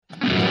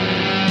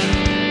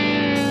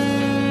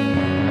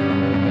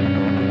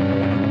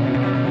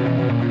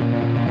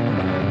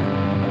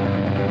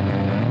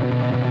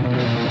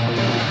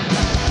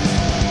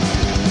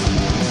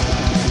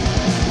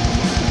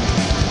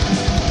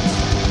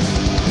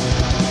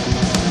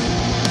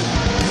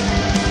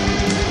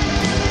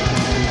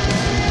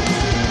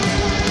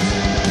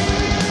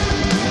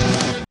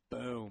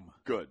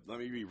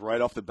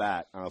right off the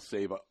bat, and I'll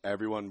save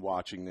everyone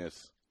watching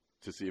this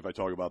to see if I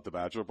talk about the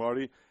bachelor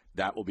party.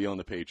 That will be on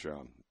the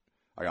Patreon.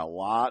 I got a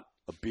lot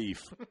of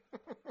beef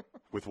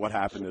with what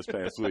happened this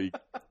past week,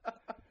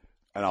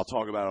 and I'll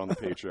talk about it on the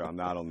Patreon,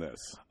 not on this.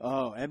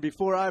 Oh, and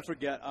before I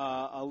forget,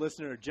 a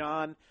listener,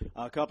 John,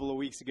 a couple of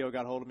weeks ago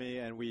got hold of me,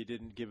 and we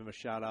didn't give him a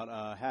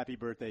shout-out. Happy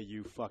birthday,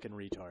 you fucking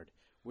retard,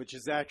 which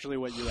is actually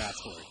what you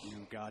asked for.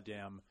 You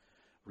goddamn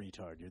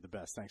retard. You're the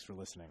best. Thanks for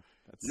listening.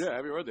 Yeah,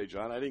 happy birthday,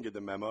 John. I didn't get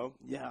the memo.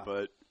 Yeah.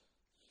 But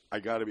I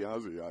got to be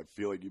honest with you. I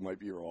feel like you might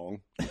be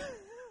wrong.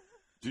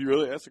 Do you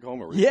really ask to call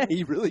him a retard? Yeah,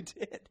 he really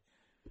did.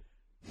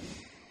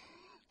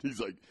 He's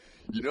like,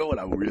 you know what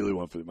I really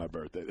want for my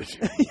birthday this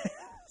year?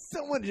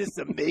 Someone just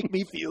to make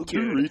me feel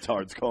Two good.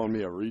 retards calling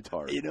me a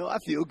retard. You know, I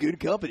feel good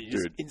company.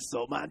 Just Dude.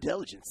 insult my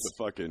intelligence.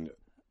 The fucking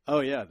Oh,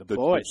 yeah, the the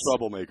boys.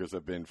 troublemakers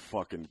have been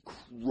fucking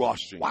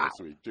crushing this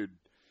week, dude.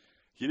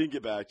 He didn't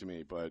get back to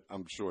me, but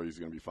I'm sure he's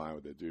going to be fine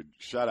with it, dude.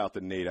 Shout out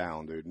to Nate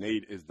Allen, dude.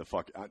 Nate is the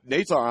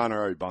Nate's our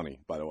honorary bunny,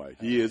 by the way.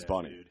 He is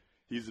bunny. Dude.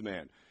 He's the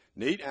man.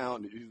 Nate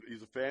Allen,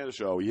 he's a fan of the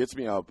show. He hits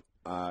me up,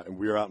 and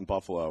we were out in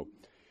Buffalo.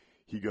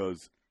 He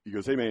goes,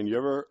 hey, man, you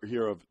ever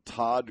hear of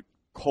Todd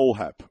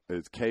Kohlhepp?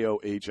 It's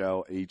Kohlhepp,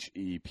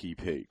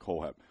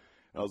 Kohlhepp.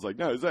 And I was like,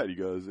 no, who's that? He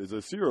goes, it's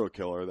a serial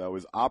killer that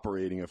was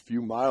operating a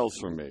few miles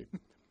from me.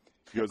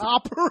 He goes,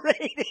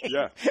 Operating.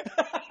 yeah.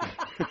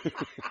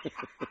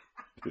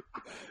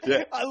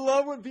 Yeah. I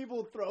love when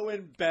people throw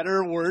in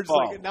better words Oh.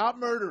 like not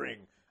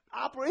murdering.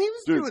 Operating. He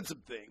was Dude, doing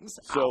some things.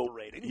 So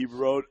Operating. he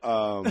wrote,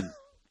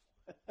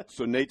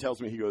 so Nate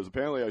tells me, he goes,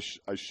 apparently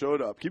I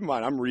showed up. Keep in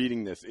mind, I'm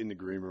reading this in the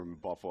green room in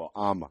Buffalo.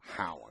 I'm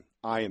howling.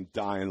 I am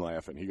dying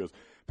laughing. He goes,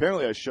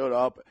 apparently I showed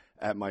up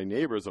at my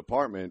neighbor's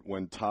apartment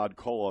when Todd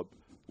Kohlhepp,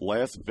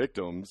 last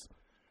victims,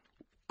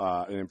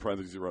 and in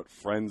parentheses he wrote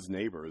friends,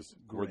 neighbors,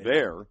 were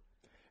there.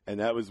 And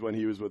that was when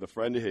he was with a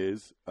friend of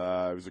his.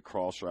 It was a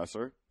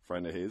cross-dresser,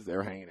 friend of his. They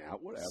were hanging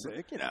out, whatever.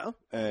 Sick, you know.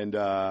 And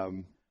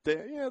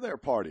they're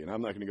partying.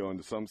 I'm not going to go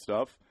into some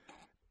stuff.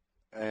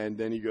 And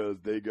then he goes,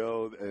 they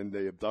go and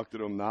they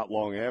abducted him not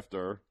long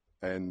after,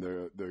 and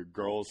the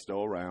girl's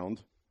still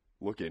around.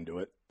 Look into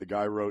it. The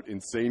guy wrote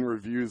insane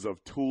reviews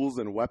of tools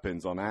and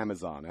weapons on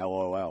Amazon,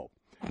 LOL.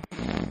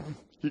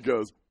 He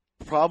goes,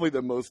 probably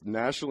the most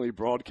nationally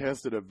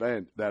broadcasted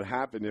event that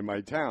happened in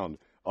my town,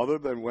 other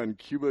than when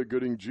Cuba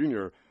Gooding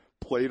Jr.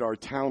 played our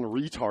town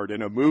retard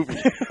in a movie.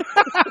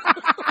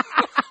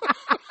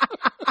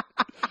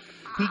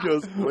 He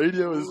goes,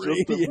 radio is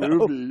just a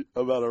movie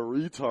about a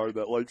retard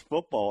that likes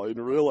football.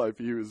 In real life,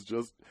 he was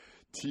just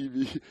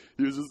TV.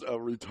 He was just a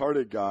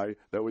retarded guy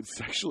that would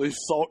sexually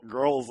assault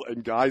girls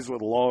and guys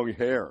with long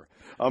hair.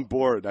 I'm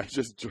bored. I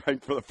just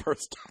drank for the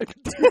first time.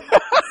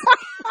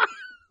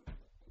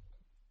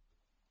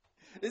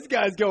 This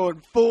guy's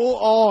going full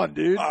on,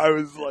 dude. I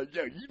was like,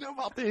 yo, you know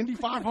about the Indy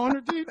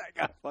 500, dude? That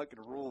guy fucking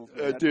rules,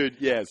 man. Dude,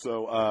 yeah,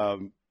 so,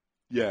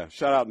 yeah,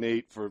 shout out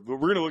Nate for, we're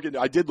going to look at,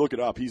 I did look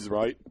it up. He's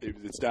right.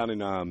 It's down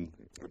in, I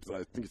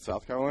think it's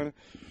South Carolina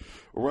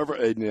or wherever.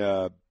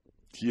 And,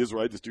 he is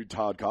right. This dude,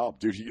 Todd Cobb,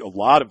 dude, a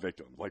lot of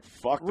victims, like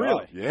fucked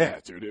Really? up.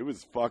 Yeah, dude, it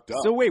was fucked up.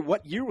 So wait,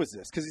 what year was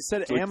this? Because he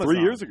said Like Amazon.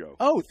 3 years ago.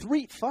 Oh,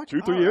 fuck.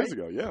 2-3 all years right.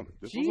 ago, yeah.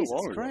 This Jesus wasn't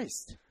long ago.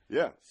 Christ.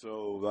 Yeah,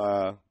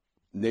 so,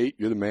 Nate,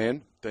 you're the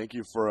man. Thank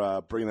you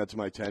for bringing that to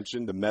my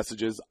attention. The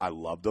messages, I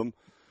loved them.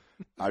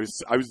 I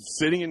was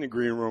sitting in the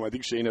green room. I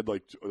think Shane had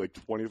like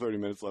 20 or 30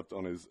 minutes left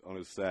on his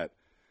set,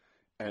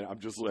 and I'm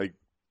just like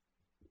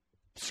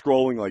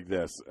scrolling like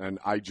this, and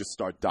I just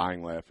start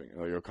dying laughing.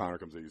 And like O'Connor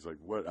comes in, he's like,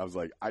 "What?" I was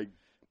like, "I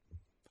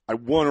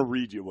want to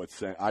read you what's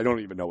saying. I don't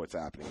even know what's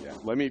happening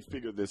yet. Let me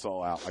figure this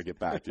all out. I get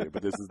back to you."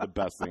 But this is the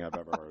best thing I've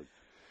ever heard.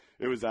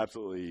 It was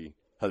absolutely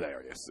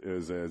hilarious. It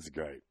was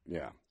great.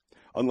 Yeah.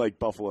 Unlike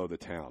Buffalo, the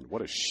town.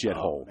 What a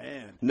shithole. Oh,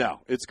 man. No,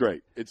 it's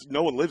great.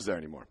 No one lives there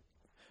anymore.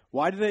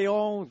 Why do they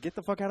all get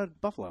the fuck out of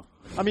Buffalo?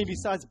 I mean,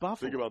 besides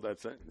Buffalo. Think about that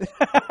sentence.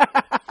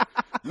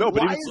 No,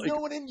 but Why it is was like, no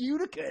one in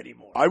Utica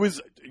anymore? I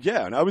was, you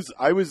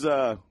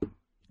know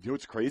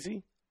what's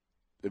crazy?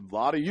 A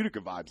lot of Utica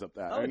vibes up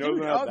that. Oh, I know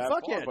dude, they're not oh, that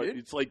fuck far, yeah, but dude.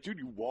 it's like, dude,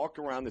 you walk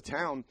around the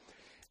town,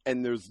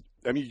 and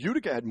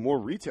Utica had more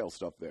retail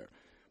stuff there.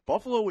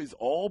 Buffalo is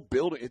all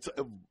building. It's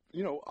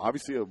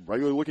obviously a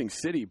regular looking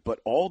city, but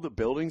all the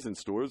buildings and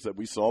stores that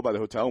we saw by the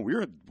hotel, we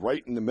were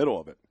right in the middle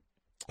of it.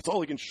 It's all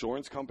like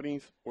insurance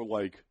companies or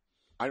like,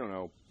 I don't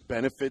know,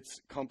 benefits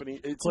company.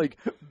 It's like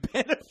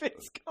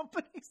benefits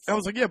companies. I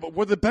was like, yeah, but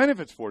what are the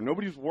benefits for?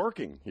 Nobody's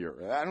working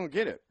here. I don't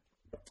get it.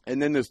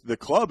 And then the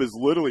club is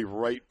literally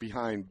right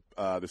behind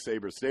the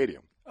Sabres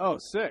Stadium. Oh,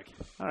 sick.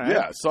 All right.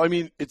 Yeah, so I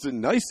mean, it's a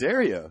nice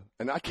area,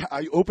 and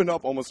I opened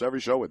up almost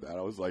every show with that.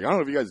 I was like, I don't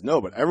know if you guys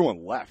know, but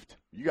everyone left.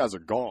 You guys are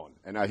gone,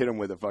 and I hit them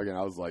with a fucking.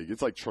 I was like,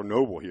 it's like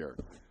Chernobyl here.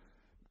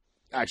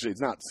 Actually,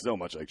 it's not so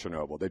much like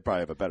Chernobyl. They'd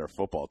probably have a better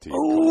football team.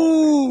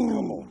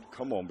 Ooh,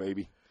 come on,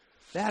 baby.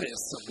 that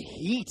is some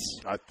heat.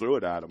 I threw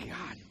it at them.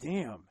 God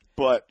damn.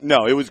 But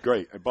no, it was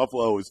great. And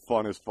Buffalo was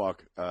fun as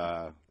fuck.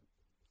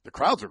 The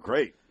crowds are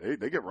great.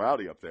 They get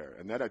rowdy up there.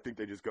 And then I think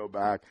they just go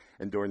back,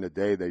 and during the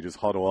day they just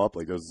huddle up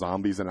like those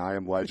zombies in I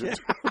Am Legend.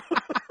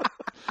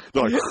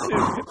 They're like,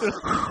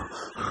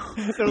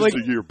 They're like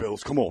the year,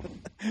 Bills. Come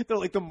on. they're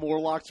like the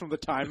Morlocks from the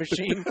Time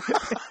Machine.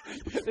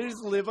 They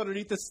just live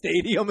underneath the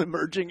stadium,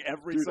 emerging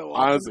every so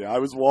often. Honestly, I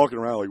was walking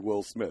around like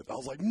Will Smith. I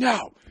was like,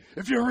 no,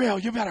 if you're real,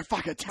 you better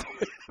fucking tell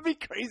me. It'd be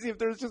crazy if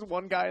there was just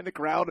one guy in the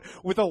crowd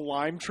with a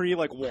lime tree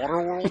like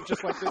Waterworld,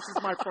 just like, this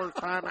is my first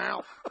time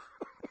out.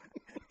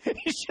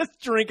 He's just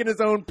drinking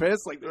his own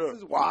piss. Like, this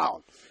is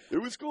wild.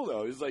 It was cool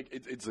though. It's like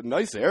it's a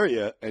nice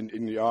area, and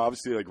you're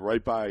obviously like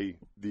right by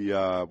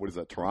the what is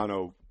that,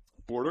 Toronto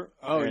border.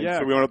 Oh, and yeah.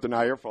 So we went up to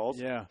Niagara Falls.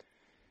 Yeah.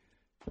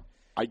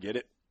 I get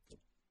it.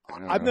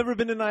 I've never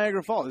been to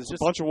Niagara Falls. It's It's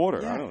just a bunch of water.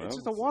 yeah, I don't know. it's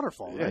just a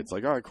waterfall. Yeah, Right? it's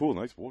like, all right, cool,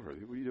 nice water.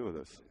 What do you do with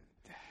this?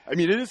 I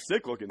mean, it is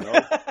sick looking though.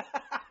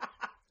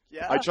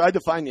 Yeah.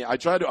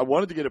 I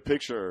wanted to get a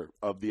picture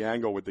of the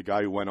angle with the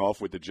guy who went off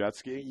with the jet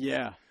ski.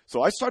 Yeah.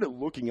 So I started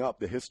looking up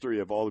the history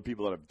of all the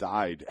people that have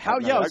died. How?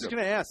 at Yeah, I was Niagara. just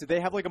gonna ask. Did they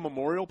have like a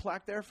memorial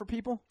plaque there for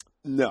people?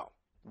 No.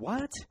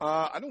 What?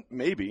 I don't.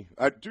 Maybe,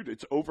 dude.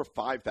 It's over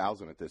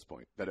 5,000 at this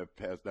point that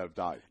have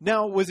died.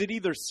 Now, was it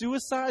either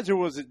suicides or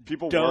was it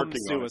People dumb working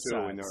suicides?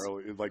 on it too, in the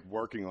early, like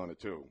working on it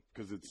too,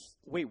 because it's.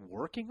 Wait,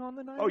 working on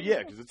the Niagara? Oh yeah,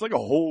 because it's like a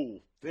whole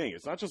thing.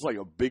 It's not just like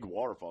a big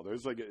waterfall.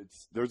 There's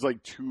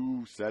like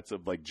two sets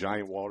of like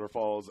giant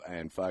waterfalls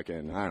and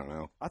fucking I don't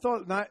know. I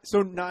thought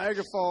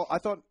Niagara Falls. I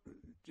thought.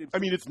 I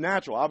mean, it's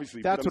natural,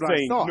 obviously. That's but I'm what I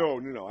saying,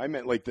 thought. No. I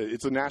meant like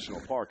it's a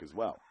national park as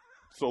well.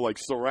 So like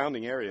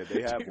surrounding area,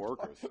 they have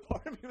workers.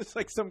 Part of me was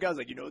like, some guys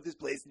like, you know what this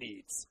place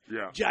needs?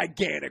 Yeah.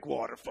 Gigantic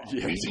waterfall.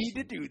 Yeah. We need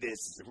to do this.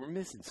 We're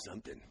missing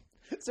something.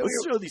 So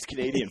Let's show these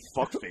Canadian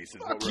fuck faces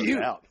what we're you.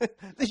 about.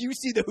 You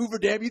see the Hoover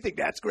Dam? You think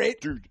that's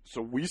great? Dude,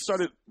 so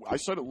I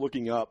started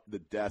looking up the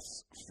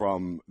deaths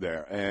from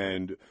there,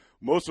 and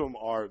most of them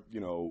are,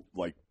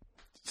 like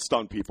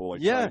stunt people,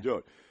 like Yeah. trying to do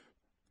it.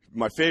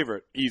 My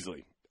favorite,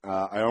 easily,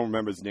 I don't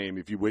remember his name.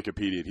 If you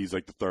Wikipedia it, he's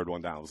like the third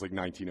one down. It was like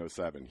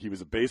 1907. He was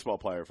a baseball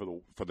player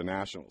for the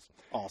Nationals.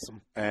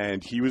 Awesome.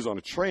 And he was on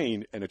a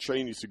train, and a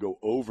train used to go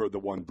over the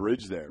one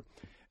bridge there.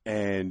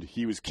 And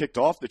he was kicked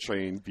off the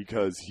train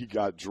because he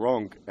got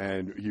drunk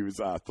and he was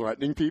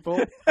threatening people.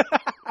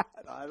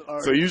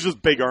 So he was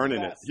just big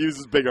earning it. He was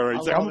just big earning.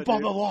 He's like, I'm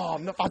above the law.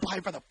 I'm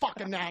playing for the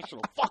fucking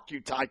National. Fuck you,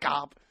 Ty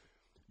Cobb.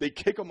 They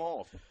kick him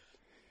off.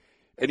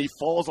 And he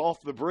falls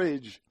off the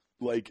bridge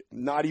like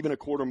not even a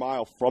quarter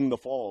mile from the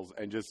falls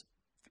and just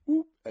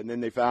whoop. And then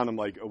they found him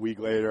like a week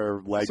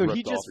later, leg So ripped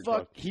he just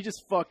off. he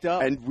just fucked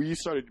up. And me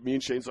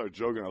and Shane started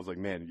joking. I was like,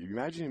 man, you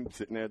imagine him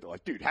sitting there? They're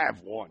like, dude,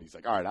 have one. He's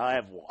like, all right, I'll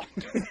have one.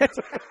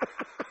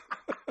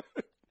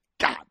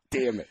 God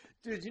damn it.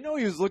 Dude, you know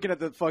he was looking at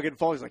the fucking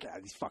fall. He's like,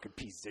 these fucking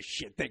pieces of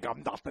shit think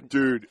I'm nothing.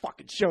 Dude.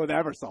 Fucking show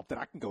them or something.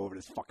 I can go over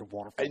this fucking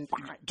waterfall. And,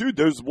 dude,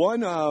 there's one,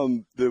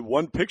 the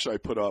one picture I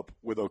put up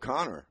with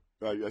O'Connor.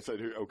 I said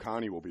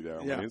O'Connie will be there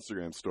on my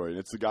Instagram story. And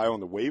it's the guy on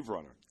the Wave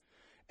Runner.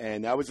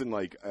 And that was in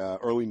like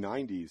early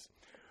 90s.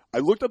 I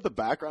looked up the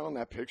background on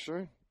that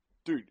picture.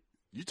 Dude,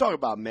 you talk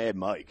about Mad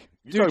Mike.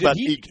 You talk about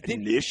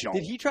ignition.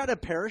 Did he try to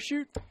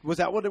parachute? Was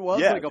that what it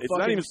was? Yeah, like it's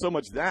not even so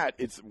much that.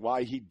 It's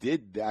why he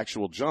did the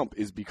actual jump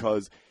is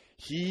because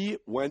he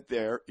went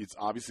there. It's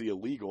obviously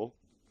illegal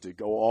to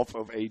go off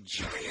of a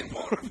giant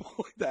waterfall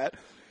like that.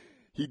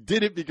 He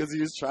did it because he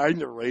was trying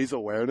to raise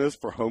awareness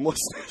for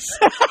homelessness.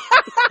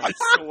 I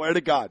swear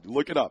to God.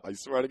 Look it up. I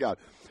swear to God.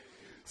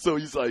 So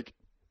he's like,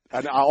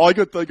 and all I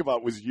could think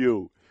about was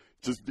you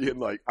just being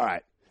like, all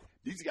right,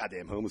 these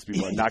goddamn homeless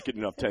people are not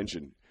getting enough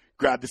attention.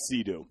 Grab the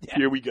Sea-Doo. Yeah.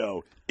 Here we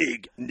go.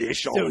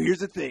 Ignition. So here's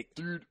the thing.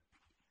 Dude.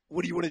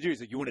 What do you want to do? He's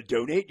like, you want to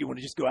donate? You want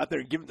to just go out there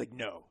and give them? Like,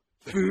 no.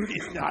 Food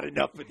is not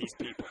enough for these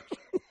people.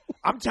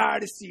 I'm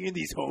tired of seeing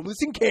these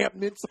homeless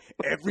encampments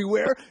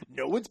everywhere.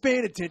 No one's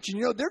paying attention.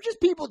 You know, they're just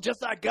people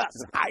just like us.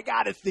 I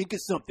got to think of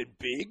something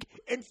big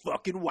and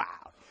fucking wild.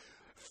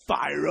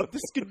 Fire up the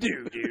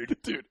Skidoo, dude.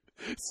 Dude.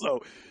 So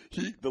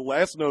the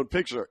last known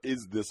picture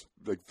is this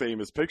like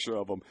famous picture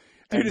of him.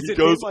 Dude, and is he it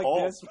goes him like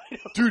off. this?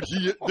 Dude,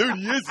 he is.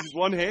 He's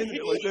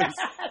one-handed like this.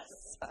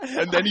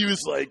 And then he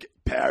was like,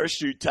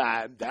 parachute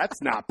time.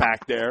 That's not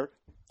back there.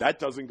 That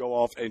doesn't go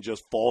off and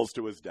just falls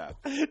to his death.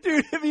 Dude,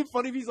 it'd be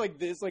funny if he's like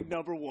this, like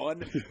number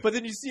one. But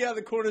then you see out of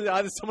the corner of the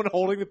eye there's someone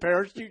holding the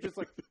parachute, just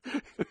like.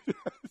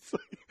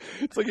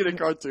 It's like in a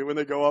cartoon when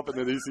they go up and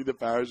then you see the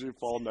parachute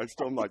fall next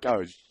to him. Like,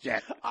 oh,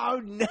 shit. Oh,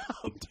 no,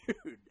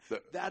 dude.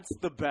 That's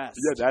the best.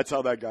 Yeah, that's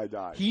how that guy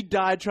died. He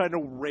died trying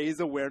to raise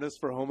awareness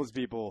for homeless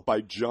people.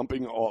 By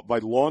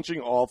launching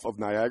off of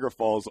Niagara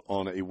Falls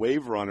on a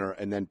wave runner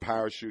and then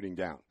parachuting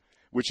down,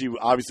 which he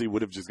obviously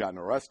would have just gotten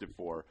arrested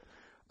for.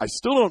 I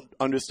still don't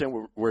understand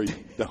where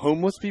the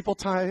homeless people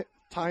tie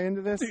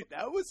into this. Dude,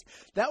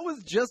 that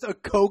was just a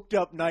coked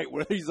up night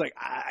where he's like,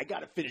 I got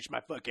to finish my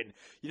fucking,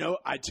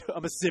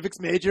 I'm a civics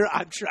major.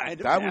 I'm trying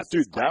to pass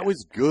this class. That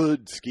was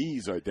good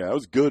skis right there. That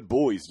was good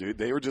boys, dude.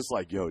 They were just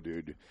like, yo,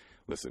 dude,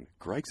 listen,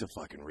 Greg's a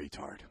fucking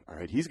retard. All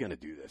right, he's going to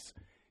do this.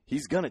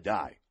 He's going to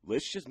die.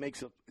 Let's just make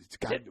some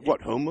 –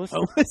 what, homeless?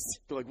 Homeless?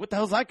 They're like, what the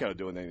hell's that guy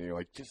doing? And you're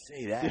like, just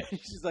say that. He's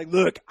just like,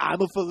 look,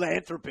 I'm a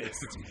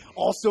philanthropist.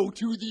 Also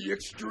to the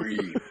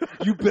extreme.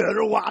 You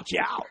better watch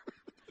out.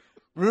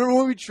 Remember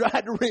when we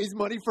tried to raise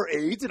money for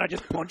AIDS and I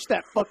just punched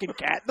that fucking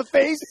cat in the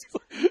face?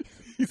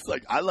 He's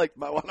like, I like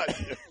my one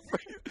idea.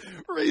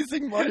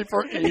 Raising money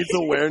for AIDS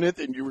awareness,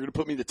 and you were going to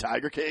put me in the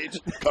tiger cage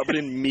covered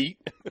in meat.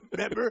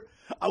 Remember?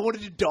 I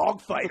wanted to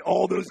dogfight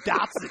all those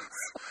Dachshunds.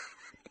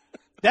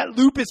 That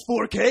Lupus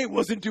 4K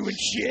wasn't doing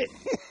shit.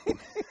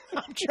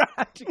 I'm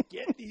trying to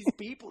get these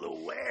people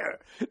aware.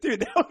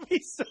 Dude, that would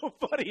be so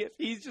funny if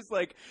he's just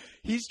like,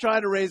 he's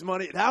trying to raise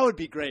money. That would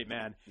be great,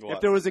 man. What?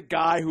 If there was a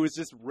guy who was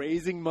just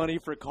raising money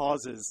for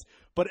causes,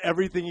 but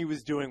everything he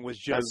was doing was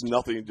Has just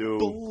nothing to do.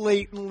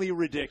 blatantly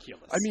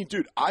ridiculous. I mean,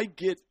 dude, I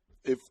get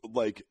if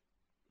like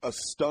a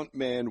stunt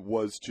man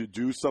was to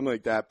do something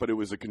like that, but it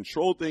was a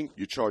controlled thing.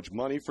 You charge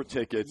money for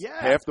tickets. Yeah.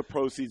 Half the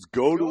proceeds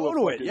go to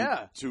it, fucking-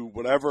 yeah. to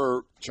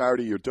whatever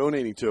charity you're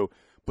donating to.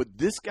 But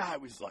this guy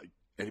was like,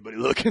 anybody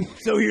looking?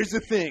 So here's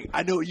the thing.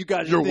 I know you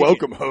guys are You're thinking,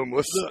 welcome,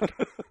 homeless. Look,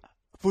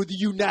 for the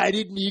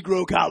United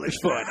Negro College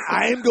Fund,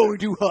 I am going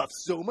to huff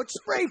so much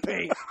spray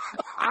paint.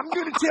 I'm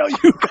going to tell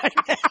you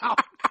right now.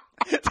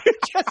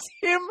 Just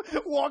him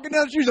walking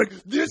down the street, he's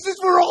like, this is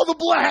for all the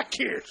black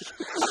kids.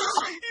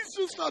 He's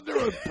just under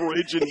a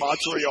bridge in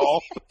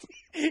Montreal.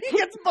 He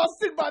gets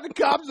busted by the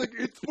cops, like,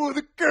 it's for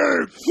the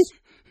curbs.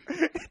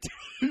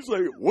 He's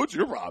like, what's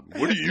your problem?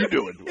 What are you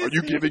doing? Are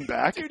you giving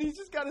back? Dude, he's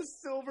just got a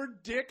silver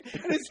dick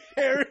and his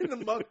hair in the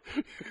mug.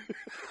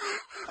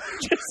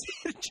 just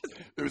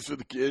It was for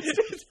the kids.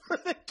 it's for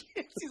the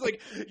kids. He's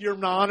like,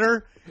 Your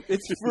Honor,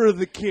 it's for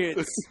the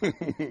kids.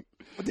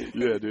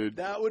 Yeah, dude.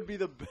 That would be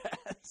the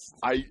best.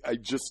 I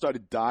just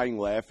started dying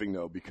laughing,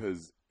 though,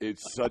 because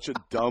it's such a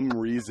dumb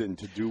reason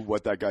to do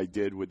what that guy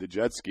did with the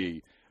jet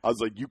ski. I was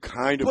like, you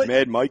kind of But-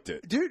 Mad Miked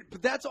it. Dude,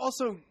 but that's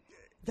also,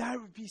 that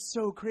would be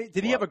so crazy.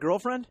 Did he have a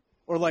girlfriend?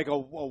 Or like a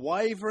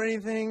wife or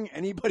anything?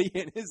 Anybody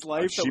in his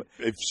life?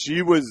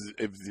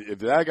 If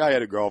that guy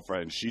had a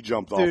girlfriend, she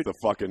jumped off Dude. the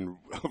fucking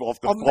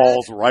off the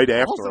falls right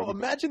after Also, him.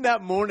 imagine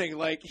that morning,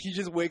 like, he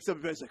just wakes up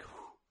and he's like,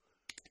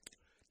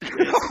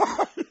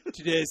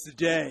 today's the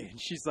day. And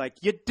she's like,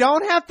 you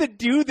don't have to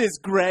do this,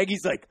 Greg.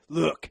 He's like,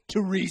 look,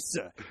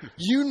 Teresa,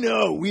 you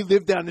know we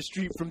live down the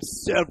street from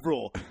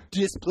several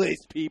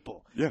displaced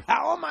people. Yeah.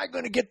 How am I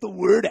going to get the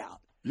word out?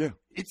 Yeah,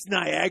 It's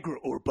Niagara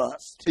or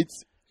bust.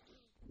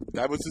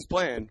 that was his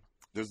plan.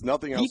 There's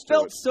nothing else. He to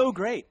felt it. so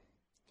great.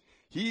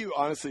 He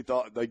honestly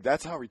thought like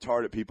that's how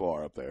retarded people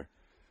are up there.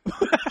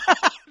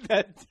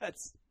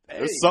 That's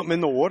There's something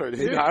in the water.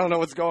 Dude. I don't know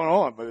what's going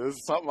on, but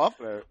there's something up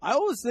there. I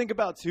always think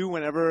about, too,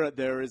 whenever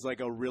there is, like,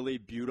 a really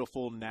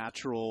beautiful,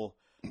 natural,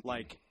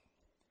 like,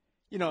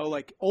 you know,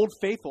 like, Old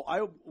Faithful.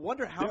 I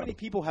wonder how many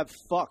people have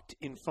fucked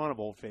in front of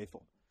Old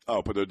Faithful.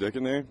 Oh, put their dick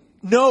in there?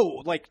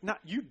 No, like, not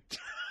you. Did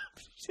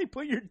you say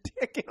put your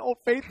dick in Old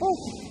Faithful?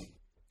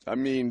 I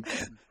mean,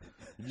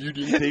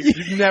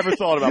 you never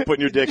thought about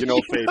putting your dick in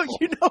Old Faithful.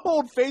 You know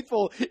Old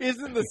Faithful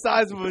isn't the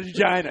size of a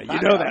vagina. You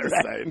know that,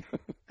 right?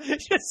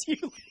 Just you.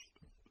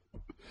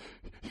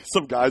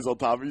 Some guys on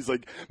top of me, he's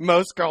like,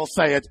 most girls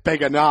say it's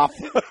big enough.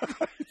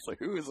 It's like,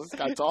 who is this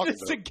guy talking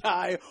Just to? a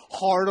guy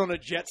hard on a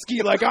jet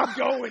ski, like, I'm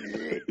going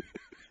in.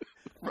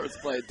 First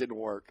play, it didn't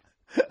work.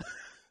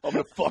 I'm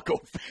going to fuck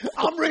Old Faithful.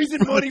 I'm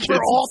raising money Kids for in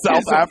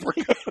autism. South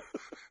Africa.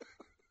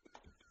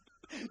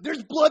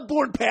 There's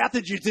bloodborne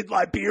pathogens in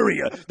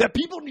Liberia that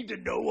people need to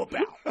know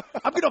about.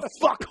 I'm going to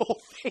fuck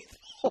Old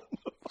Faithful.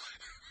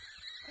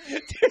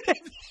 Dude,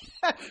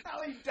 that's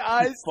how he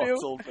dies, Fucks too.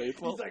 Old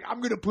Faithful. He's like, I'm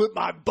going to put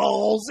my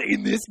balls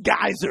in this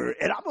geyser,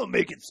 and I'm going to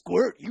make it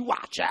squirt. You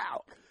watch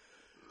out.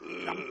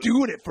 I'm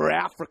doing it for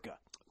Africa.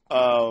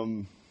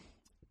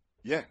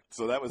 Yeah,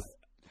 so that was...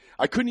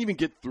 I couldn't even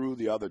get through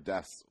the other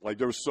deaths. Like,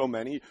 there were so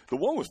many. The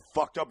one was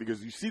fucked up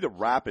because you see the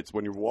rapids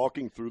when you're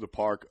walking through the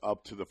park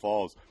up to the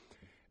falls.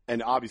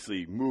 And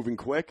obviously, moving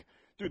quick.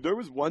 Dude, there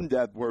was one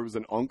death where it was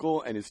an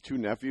uncle and his two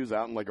nephews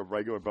out in, like, a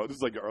regular boat. This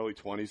is, like, the early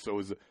 20s, so it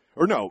was...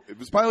 Or no, it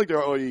was probably, like, the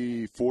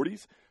early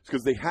 40s.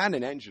 Because they had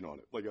an engine on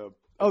it. Like a...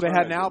 Oh, they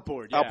had an engine.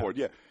 outboard, yeah. Outboard,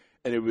 yeah.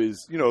 And it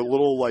was, you know, a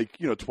little, like,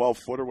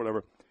 12-foot or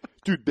whatever.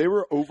 Dude, they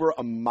were over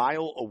a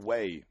mile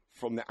away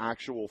from the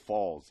actual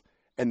falls.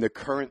 And the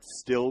current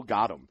still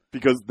got him.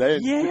 Because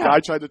then the guy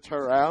tried to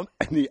turn around,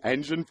 and the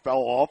engine fell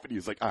off, and he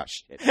was like, ah,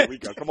 shit, here we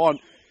go. Come on.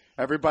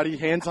 Everybody,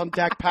 hands on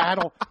deck,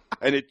 paddle.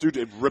 And it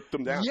ripped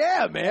him down.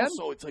 Yeah, man.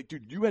 Also, it's like,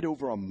 dude, you had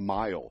over a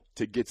mile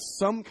to get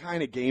some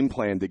kind of game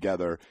plan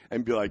together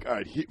and be like, all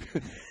right,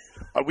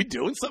 are we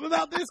doing something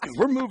about this? Because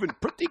we're moving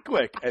pretty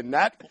quick. And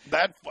that,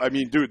 I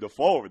mean, dude, the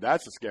forward,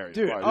 that's the scariest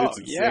Dude, part. oh, It's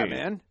insane. yeah,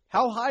 man.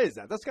 How high is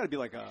that? That's got to be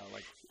like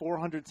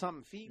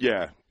 400-something feet.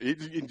 Yeah,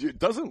 it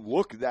doesn't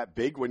look that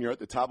big when you're at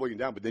the top looking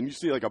down, but then you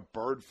see like a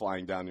bird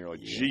flying down, and you're like,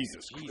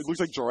 Jesus. It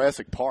looks like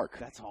Jurassic Park.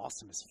 That's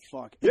awesome as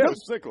fuck. Yeah, it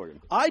was sick looking.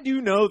 I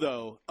do know,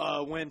 though,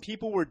 when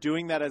people were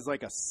doing that as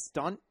like a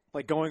stunt,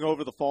 like going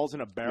over the falls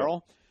in a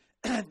barrel,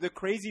 the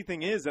crazy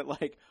thing is that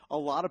like a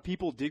lot of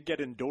people did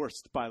get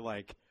endorsed by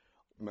like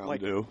Mountain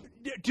Dew.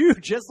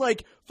 Dude, just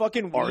like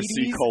fucking RC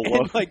Wheaties Cola.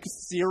 and like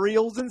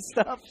cereals and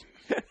stuff.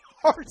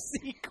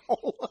 RC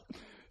Cola.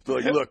 They're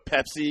like, look,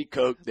 Pepsi,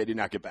 Coke, they did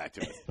not get back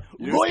to us.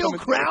 Royal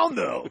Crown,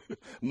 though.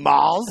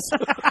 Mars.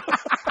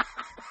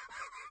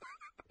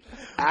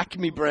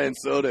 Acme brand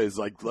soda is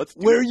like, let's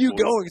do Where are it, you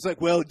boys. going? It's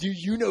like, well, do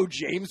you know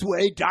James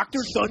Way? Dr.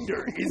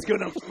 Thunder is going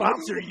to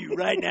sponsor you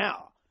right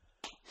now.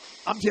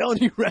 I'm telling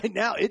you right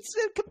now, it's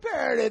a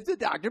comparative to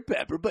Dr.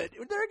 Pepper, but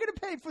they're going to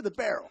pay for the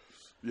barrel.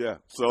 Yeah.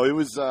 So it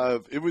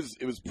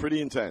was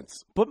pretty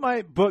intense. But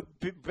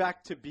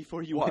back to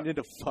before you went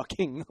into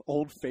fucking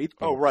Old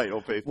Faithful. Oh, right.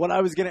 Old Faithful. What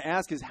I was going to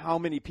ask is how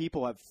many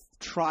people have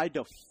tried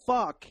to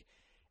fuck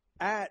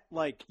at,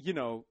 like, you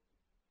know,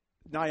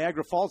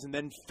 Niagara Falls and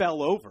then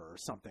fell over or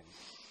something.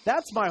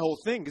 That's my whole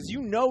thing, because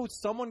you know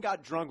someone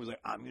got drunk, was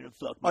like, I'm going to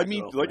fuck my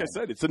girlfriend. Like I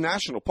said, it's a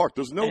national park.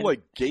 There's no,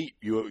 gate.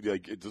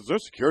 There's no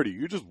security.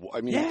 You just,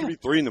 it could be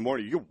 3 in the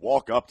morning. You can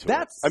walk up to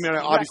it. I mean,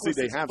 obviously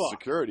they have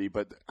security,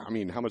 but, I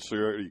mean, how much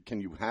security can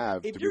you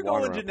have if to you're be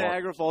walking going to around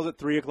Niagara Falls at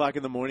 3 o'clock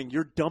in the morning,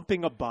 you're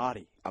dumping a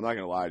body. I'm not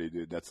going to lie to you,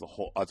 dude. That's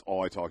all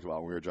I talked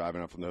about when we were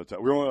driving up from the hotel.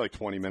 We were only like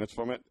 20 minutes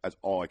from it. That's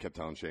all I kept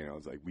telling Shane. I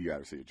was like, we got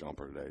to see a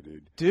jumper today,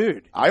 dude.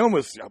 Dude. I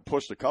almost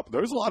pushed a couple.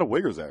 There was a lot of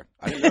wiggers there.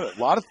 I didn't know that.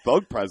 A lot of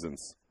thug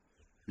presence.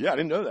 Yeah, I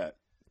didn't know that.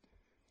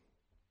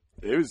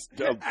 It was a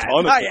ton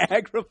of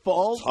Niagara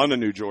Falls? Ton of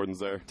New Jordans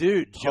there.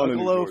 Dude, Ton of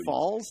New Juggalo Jordans.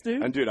 Falls,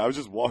 dude? And, dude, I was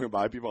just walking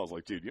by people. I was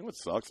like, dude, you know what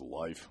sucks?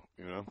 Life,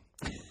 you know?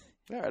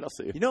 All right, I'll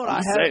see you. You know what I'm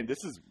just I saying,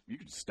 you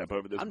can step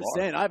over this I'm bar. just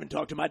saying, I haven't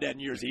talked to my dad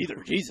in years either.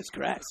 Jesus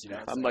Christ. You know,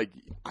 I'm like,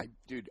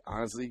 dude,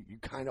 honestly, you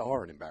kind of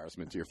are an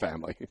embarrassment to your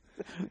family.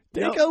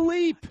 Take a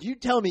leap. You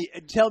tell me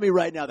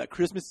right now that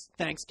Christmas,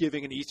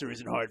 Thanksgiving, and Easter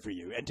isn't hard for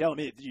you, and tell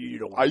me you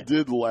don't want I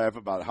did laugh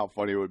about how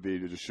funny it would be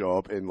to just show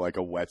up in like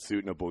a wetsuit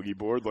and a boogie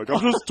board. Like,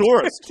 I'm just a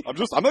tourist. I'm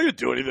not going to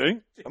do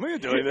anything. I'm not going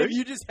to do anything. If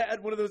you just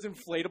had one of those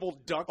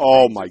inflatable duck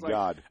Oh, things, my it's like,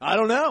 God. I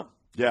don't know.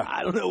 Yeah.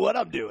 I don't know what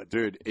I'm doing.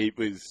 Dude, it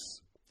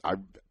was,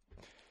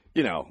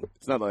 you know,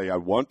 it's not like I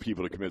want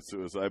people to commit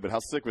suicide, but how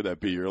sick would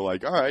that be? You're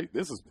like, all right,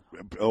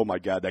 oh my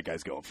God, that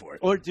guy's going for it.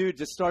 Or, dude,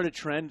 just start a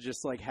trend,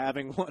 just like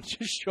having one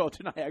just show up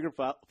to Niagara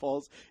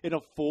Falls in a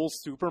full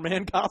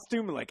Superman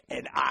costume,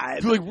 and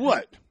I'm You're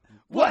like,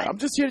 what? I'm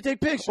just here to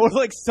take pictures. Or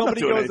like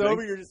somebody Not doing goes anything.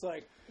 over, you're just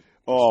like,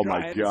 Oh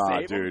trying my to God,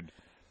 save 'em. dude.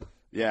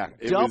 Yeah.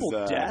 It double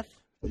was, death.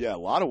 Yeah, a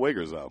lot of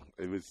wiggers, though.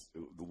 The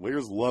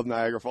wiggers love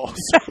Niagara Falls.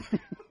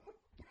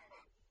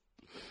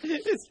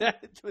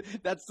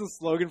 That's the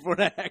slogan for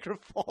Niagara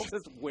Falls.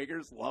 Is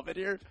wiggers love it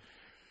here.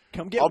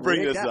 Come get. I'll bring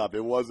wigged this out. up.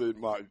 It wasn't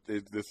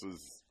this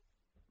was.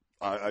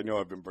 I know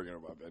I've been bringing it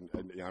up,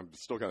 and I'm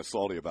still kind of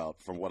salty about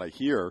from what I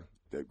hear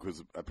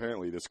because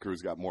apparently this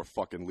crew's got more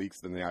fucking leaks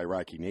than the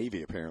Iraqi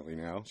Navy. Apparently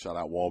now, shout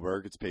out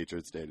Wahlberg. It's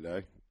Patriots Day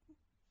today.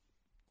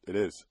 It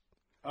is.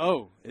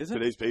 Oh, is it?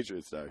 Today's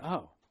Patriots Day.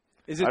 Oh.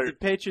 Is it the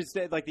Patriots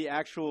Day, like the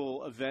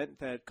actual event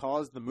that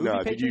caused the movie? No,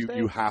 I think Patriots Day?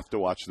 you have to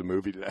watch the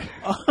movie today.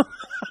 I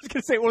was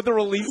gonna say, or the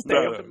release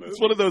day of the movie.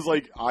 It's one of those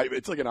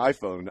it's like an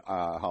iPhone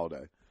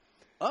holiday.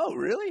 Oh,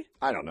 really?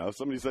 I don't know.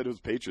 Somebody said it was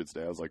Patriots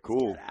Day. I was like,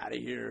 cool. Get out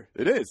of here.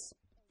 It is.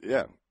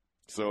 Yeah.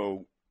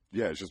 So,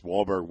 yeah, it's just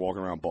Wahlberg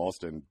walking around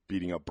Boston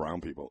beating up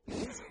brown people.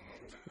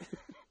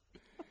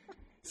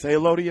 Say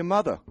hello to your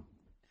mother.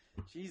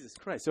 Jesus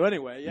Christ. So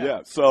anyway, yeah. Yeah.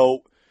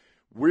 So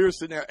we're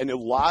sitting there, and a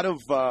lot of,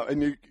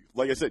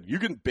 like I said, you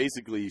can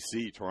basically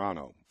see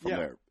Toronto from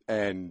there,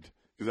 and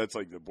because that's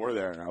like the border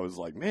there. And I was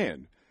like,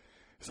 man,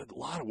 there's a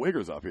lot of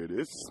wiggers up here,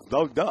 dude. It's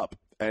thugged up.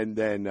 And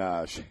then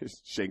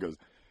Shane goes,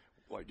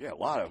 like, yeah, a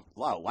lot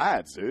of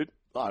lads, dude.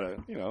 A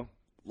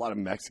lot of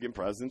Mexican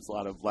presence, a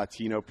lot of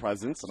Latino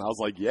presence. And I was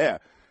like, yeah,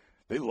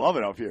 they love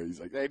it up here. He's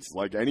like, hey, it's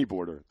like any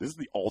border. This is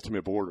the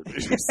ultimate border.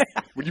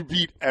 When you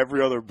beat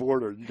every other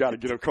border, you got to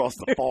get across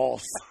the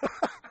falls.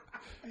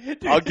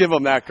 I'll give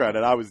him that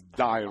credit. I was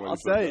dying when I'll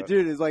he said tell you, that.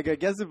 dude, it's like, I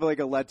guess if like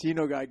a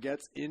Latino guy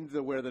gets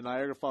into where the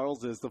Niagara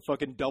Falls is, the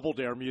fucking Double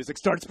Dare music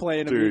starts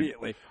playing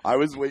immediately. I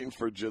was waiting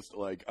for just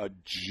like a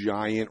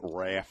giant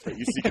raft that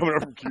you see coming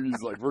up from Cuba.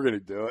 He's like, we're going to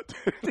do it.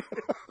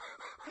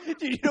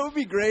 Dude, you know what would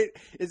be great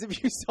is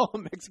if you saw a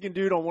Mexican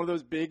dude on one of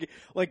those big,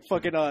 like,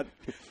 fucking,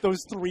 those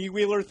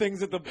three-wheeler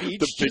things at the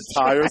beach. The big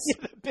tires?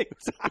 The big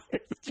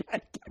tires.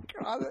 Trying to get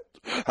across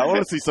it. I want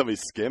to see somebody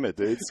skim it,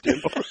 dude. Skim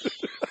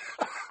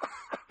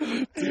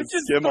dude,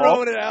 Just skim throwing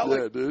off. it out. Yeah,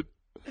 like, dude.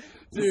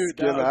 dude,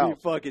 Skim that would out.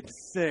 be fucking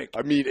sick.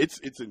 I mean, it's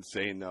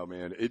insane though,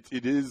 man.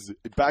 It is.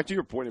 Back to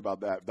your point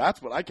about that.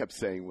 That's what I kept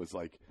saying was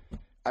like,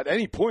 at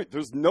any point,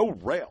 there's no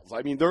rails.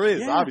 I mean, there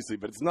is obviously,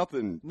 but it's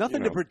nothing.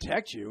 Nothing to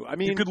protect you. I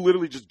mean, you could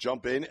literally just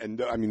jump in,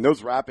 and I mean,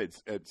 those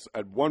rapids. It's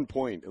at one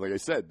point, like I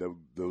said,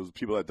 those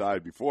people that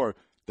died before,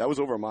 that was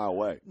over a mile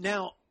away.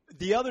 now,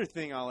 the other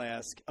thing I'll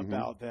ask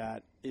about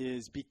that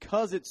is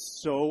because it's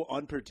so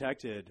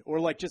unprotected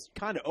or like just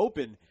kind of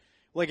open.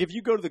 Like if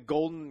you go to the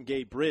Golden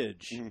Gate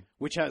Bridge,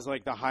 which has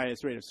like the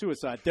highest rate of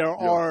suicide, there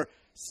are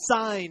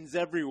signs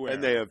everywhere.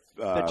 And they have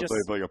just-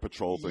 like a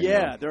patrol thing.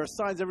 yeah, there are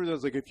signs everywhere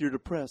that's like if you're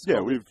depressed.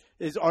 Yeah,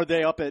 are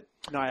they up at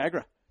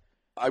Niagara?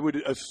 I would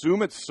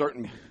assume it's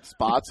certain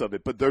spots of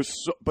it, but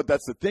but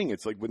that's the thing.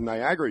 It's like with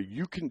Niagara,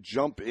 you can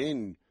jump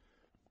in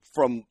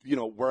from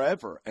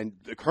wherever, and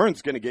the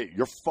current's going to get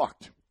you're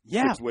fucked.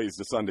 Yeah. 6 ways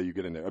to Sunday you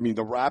get in there. I mean,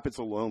 the rapids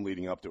alone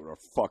leading up to it are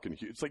fucking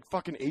huge. It's like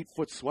fucking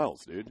 8-foot swells,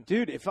 dude.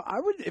 Dude, if I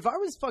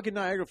was fucking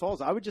Niagara Falls,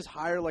 I would just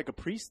hire like a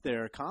priest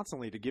there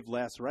constantly to give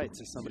last rites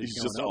to somebody. He's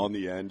going just over. on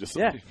the end. Just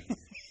Yeah.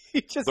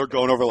 they're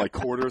going over like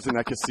quarters in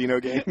that casino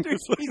game. Dude,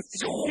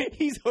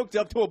 he's hooked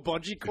up to a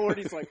bungee cord.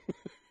 He's like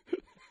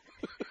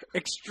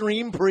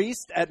extreme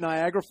priest at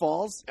Niagara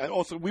Falls. And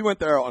also, we went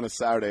there on a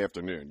Saturday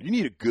afternoon. You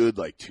need a good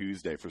like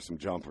Tuesday for some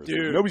jumpers.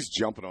 Dude. Nobody's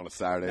jumping on a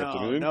Saturday No,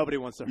 afternoon. nobody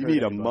wants to. You hurt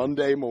need anybody. a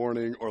Monday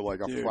morning or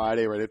like a Dude.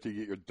 Friday right after you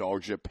get your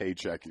dog shit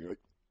paycheck. And you're like,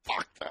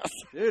 fuck this.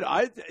 Dude,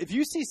 if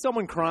you see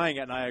someone crying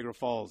at Niagara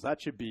Falls,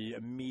 that should be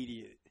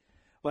immediate.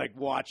 Like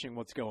watching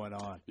what's going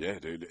on. Yeah,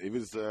 dude. It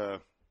was.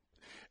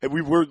 And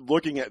we were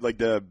looking at like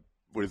the.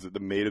 What is it? The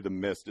Maid of the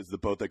Mist is the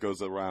boat that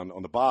goes around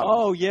on the bottom.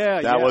 Oh yeah,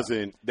 that yeah.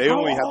 wasn't. They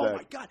only had Oh that.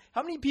 my god!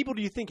 How many people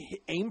do you think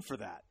aim for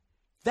that?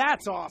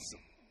 That's awesome.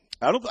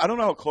 I don't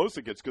know how close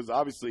it gets because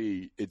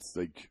obviously it's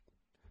like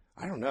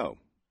I don't know.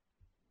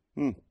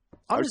 We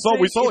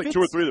saw like 2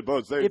 or 3 of the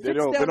boats. They If it's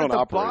don't down at the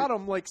operate.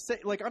 bottom, like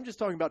I'm just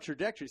talking about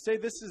trajectory. Say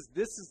this is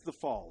the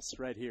falls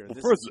right here. Well,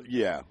 This first, is-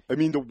 yeah. I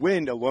mean, the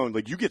wind alone,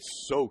 like you get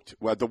soaked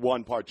at the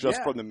one part just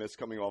Yeah. from the mist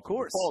coming off of the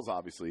course. falls,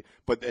 obviously.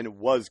 But then it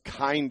was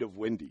kind of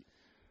windy,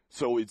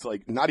 so it's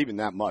like not even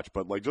that much,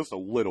 but like just a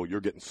little,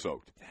 you're getting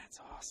soaked. That's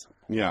awesome.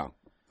 Yeah,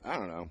 I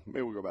don't know.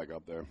 Maybe we'll go back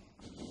up there.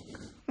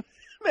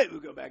 Maybe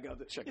we'll go back up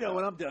there. Check You know, it out.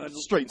 when I'm done,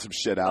 Straighten some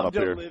shit out I'm up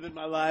done here. living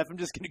my life. I'm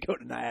just going to go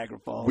to Niagara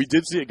Falls. We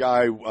did see a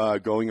guy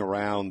going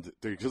around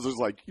because there's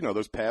like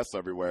there's paths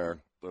everywhere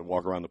that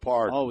walk around the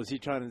park. Oh, was he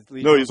trying to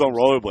leave? No, he's on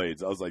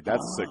rollerblades. I was like,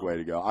 that's a sick way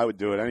to go. I would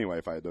do it anyway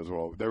if I had those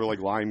roll. They were like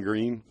lime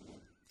green.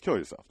 Kill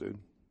yourself, dude.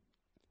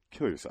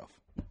 Kill yourself.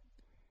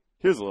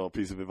 Here's a little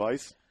piece of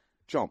advice.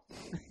 Jump.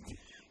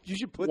 You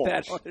should put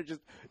Launch. that on there.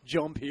 Just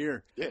jump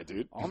here Yeah,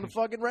 dude. on the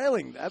fucking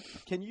railing.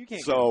 You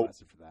can't So- get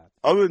arrested for that.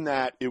 Other than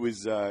that, it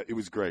was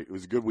great. It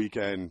was a good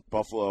weekend.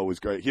 Buffalo was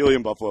great.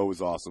 Helium Buffalo was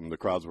awesome. The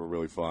crowds were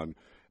really fun.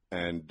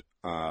 And,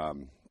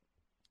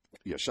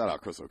 yeah, shout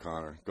out Chris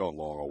O'Connor. Going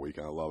long all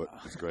weekend. I love it.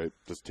 It's great.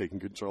 Just taking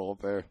control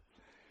up there.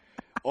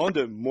 On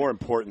to more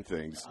important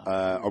things.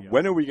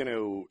 When are we going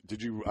to?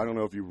 I don't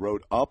know if you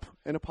wrote up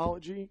an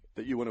apology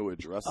that you want to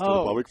address to the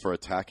public for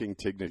attacking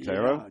Tig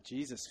Notaro. Yeah,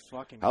 Jesus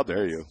fucking How Christ.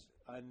 dare you?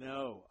 I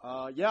know.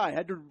 Yeah, I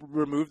had to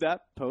remove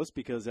that post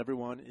because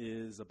everyone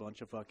is a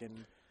bunch of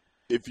fucking.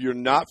 If you're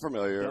not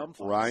familiar, Dumb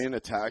fucks. Ryan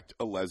attacked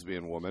a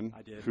lesbian woman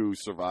I did. who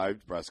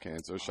survived breast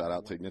cancer. Shout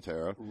out Tig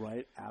Notaro.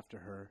 Right after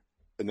her.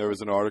 And there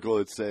was an article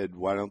that said,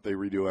 why don't they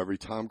redo every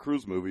Tom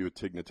Cruise movie with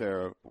Tig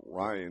Notaro?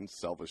 Ryan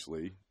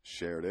selfishly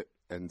shared it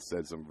and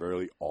said some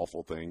really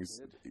awful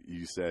things.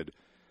 You said,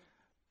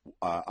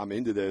 I'm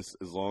into this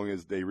as long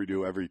as they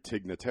redo every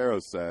Tig Notaro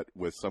set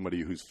with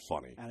somebody who's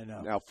funny. I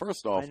know. Now,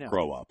 first off, I know.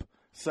 grow up.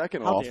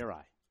 Second How off, dare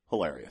I?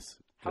 hilarious.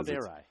 How 'Cause dare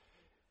it's- I?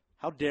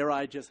 How dare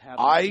I just have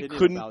an I opinion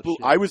couldn't. about bel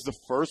shit? I was the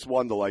first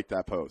one to like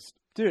that post.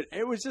 Dude,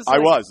 it was just I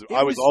like, was. it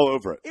I was all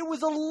over it. It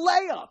was a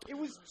layup. It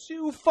was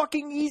too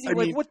fucking easy. I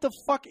Like, mean, what the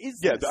fuck is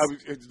Yeah,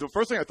 this? the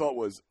first thing I thought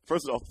was,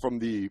 first off, from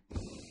the,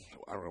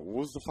 I don't know, what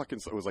was the fucking,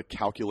 it was like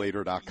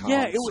calculator.com.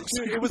 Yeah, it was.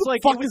 Dude, it was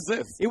like fuck it was, is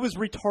this? It was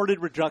retarded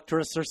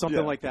reductress or something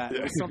Yeah, like that. It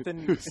yeah. was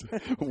something.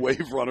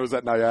 Wave runners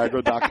at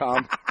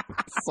Niagara.com.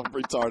 Some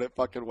retarded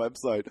fucking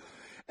website.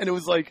 And it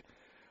was like,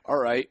 all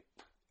right,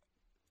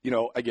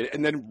 I get it.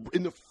 And then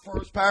in the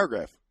first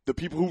paragraph, the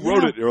people who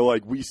wrote it are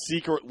like, we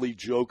secretly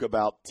joke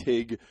about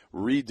Tig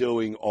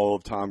redoing all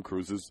of Tom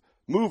Cruise's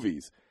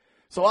movies.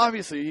 So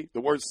obviously,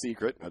 the word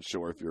secret, not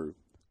sure if you're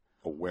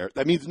aware,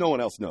 that means no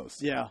one else knows.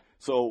 Yeah.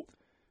 So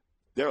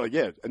they're like,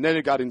 yeah. And then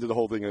it got into the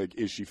whole thing like,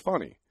 is she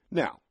funny?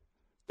 Now,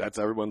 that's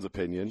everyone's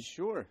opinion.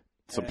 Sure.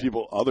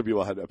 Other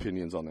people had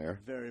opinions on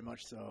there. Very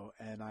much so,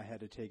 and I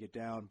had to take it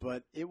down.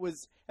 But it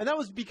was, and that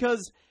was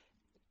because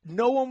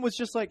no one was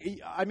just like.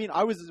 I mean,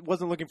 I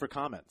wasn't looking for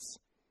comments.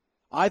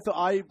 I thought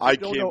I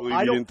can't know, believe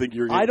I you don't, didn't think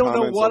you were I getting don't know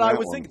comments what on I that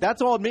was one. thinking.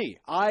 That's all me.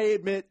 I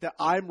admit that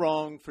I'm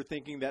wrong for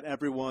thinking that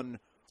everyone.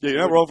 Yeah, you're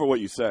not wrong for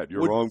what you said.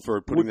 You're would- wrong for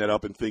putting that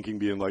up and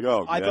being like,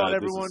 oh, I yeah, thought this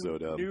everyone is so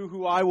dumb. knew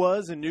who I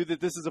was and knew that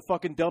this is a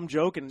fucking dumb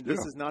joke and this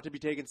is not to be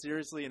taken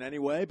seriously in any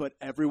way. But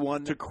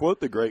everyone, To quote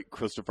the great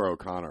Christopher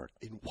O'Connor,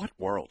 in what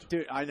world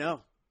dude, I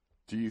know.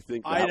 do you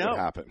think I that know. would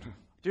happen?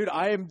 Dude,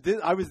 I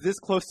was this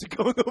close to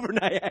going over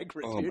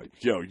Niagara, Oh, my,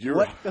 dude. you're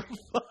What the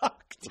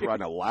fuck, dude?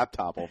 riding a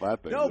laptop off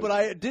that thing. No, dude. but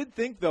I did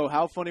think though,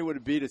 how funny would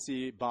it be to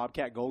see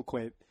Bobcat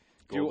Goldthwait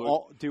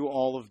do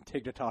all of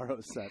Tig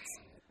Notaro's sets?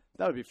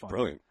 That would be fun.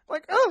 Brilliant.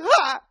 Like, oh,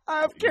 hi, I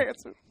have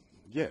cancer.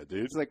 Yeah,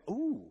 dude. It's like,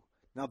 ooh,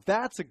 now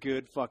that's a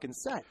good fucking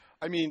set.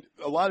 I mean,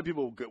 a lot of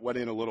people went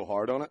in a little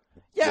hard on it.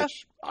 Yeah,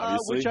 Which,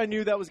 obviously. which I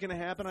knew that was going to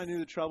happen. I knew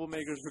the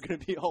troublemakers were going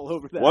to be all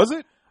over that. Was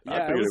it? Yeah, I it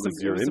figured was it was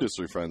some- your it was some-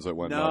 industry friends that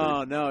went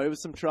nutty. No, it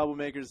was some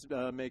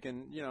troublemakers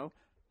making,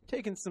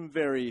 taking some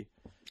very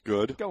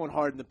Good. going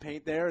hard in the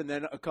paint there. And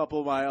then a couple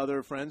of my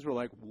other friends were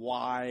like,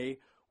 why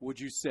would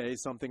you say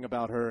something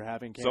about her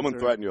having cancer? Someone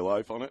threatened your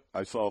life on it.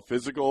 I saw a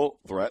physical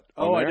threat.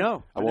 Oh, on I there.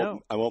 know. I know.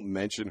 I won't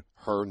mention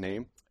her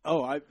name.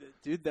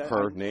 Dude, that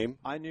Her name?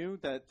 I knew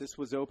that this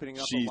was opening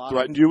up She a lot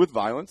threatened of you with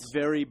violence.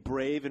 very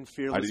brave and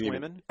fearless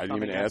women. I didn't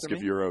even ask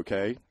if you were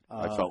okay.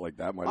 I felt like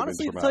that might have been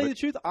Honestly, to traumatic. tell you the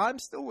truth, I'm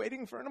still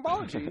waiting for an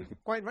apology.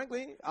 Quite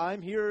frankly,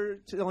 I'm here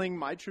telling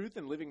my truth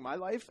and living my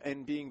life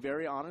and being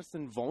very honest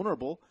and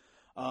vulnerable.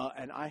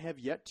 And I have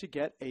yet to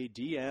get a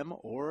DM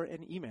or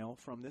an email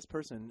from this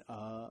person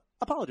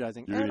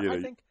apologizing. You're gonna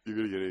And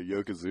get a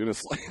Yokozuna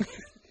slam.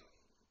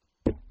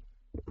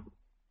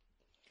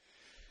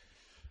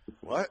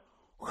 What?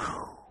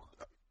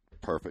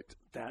 Perfect.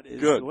 that is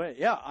Good. the way.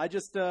 Yeah, I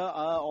just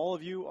all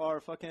of you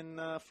are fucking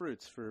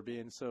fruits for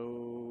being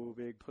so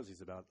big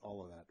pussies about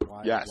all of that.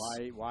 Why? Yes.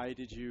 Why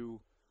did you?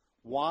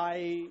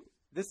 Why?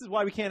 This is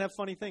why we can't have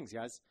funny things,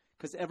 guys.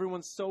 Because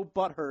everyone's so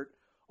butthurt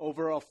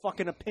over a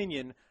fucking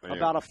opinion Man.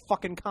 about a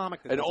fucking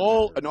comic. That And doesn't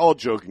all matter. and all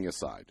joking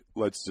aside,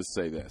 let's just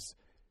say this: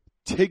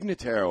 Tig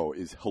Notaro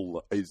is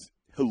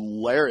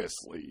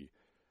hilariously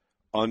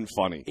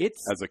unfunny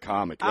It's as a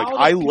comic. out Like of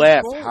I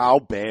laugh control. how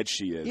bad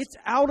she is. It's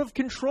out of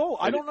control.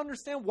 I And don't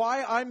understand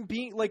why I'm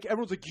being like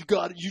everyone's like you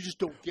got it. You just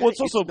don't get Well, it.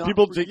 it's also not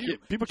people for take, you.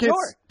 people can't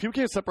Sure. people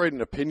can't separate an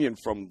opinion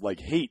from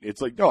like hate.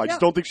 It's like no, I just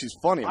Yeah. don't think she's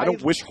funny. I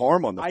don't wish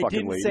harm on the I fucking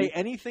didn't lady. say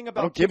anything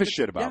about. I don't give a Tig-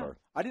 shit about yeah. her.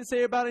 I didn't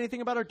say about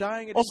anything about her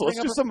dying. I didn't Also, let's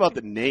bring do up something her about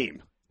the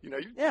name. You know,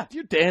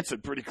 you're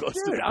dancing pretty close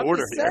to Dude, the I'm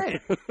border just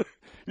here.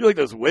 You're like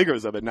those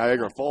wiggers up at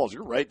Niagara Falls.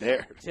 You're right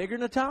there. Tigger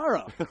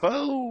Notaro.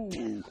 Oh,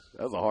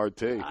 that was a hard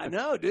take. I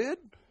know, dude.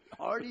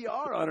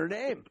 RDR on her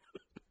name.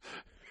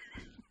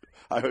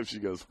 I hope she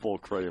goes full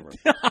Kramer.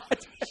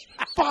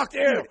 Fuck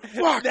you.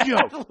 Fuck you.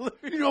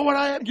 You know what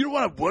I am? You know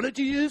what I wanted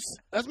to use?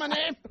 That's my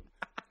name.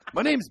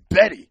 My name's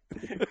Betty.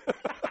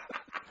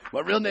 My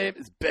real name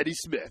is Betty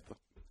Smith.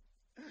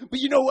 But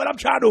you know what? I'm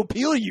trying to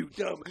appeal to you,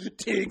 dumb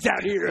tigs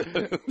out here.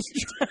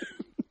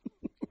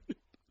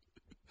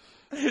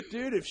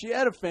 Dude, if she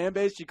had a fan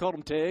base, she called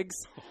them Tigs.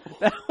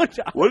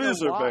 What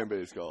is her fan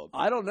base called?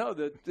 I don't know.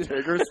 The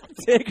Tiggers?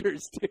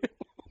 Tiggers, dude.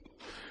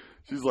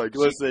 She's like,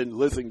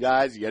 listen,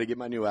 guys, you got to get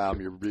my new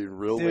album. You're being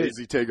real Dude.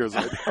 lazy Tiggers.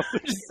 Right now. I'm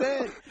just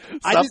saying.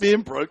 Stop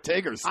being broke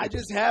Tiggers. I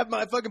just have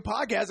my fucking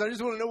podcast. I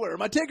just want to know where are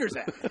my Tiggers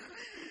at.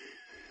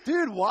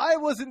 Dude, why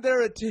wasn't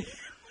there a Tiggers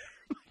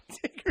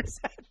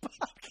at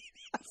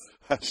podcast?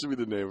 That should be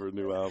the name of her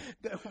new album.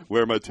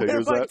 Where are my Where are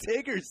Tiggers my at?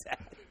 Tiggers at?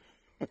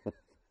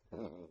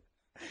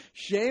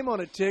 Shame on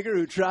a Tigger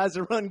who tries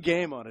to run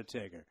game on a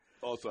Tigger.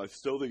 Also, I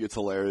still think it's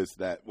hilarious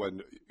that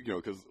when,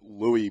 because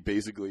Louis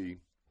basically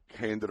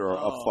handed her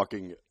a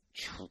fucking,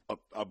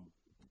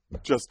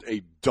 just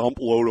a dump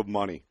load of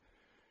money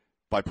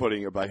by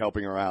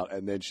helping her out,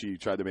 and then she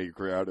tried to make a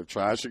career out of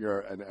trashing her,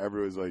 and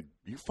everyone's like,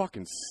 "You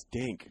fucking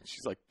stink." And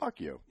she's like, "Fuck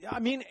you." Yeah, I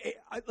mean,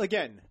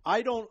 again,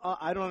 I don't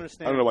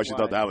understand. I don't know why she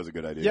thought that was a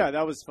good idea. Yeah,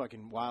 that was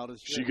fucking wild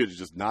as shit. She could have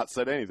just not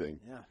said anything.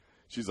 Yeah.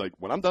 She's like,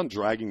 when I'm done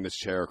dragging this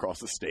chair across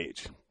the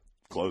stage,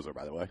 closer,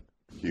 by the way,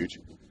 huge.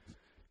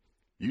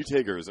 You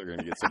Tiggers are going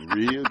to get some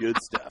real good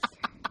stuff.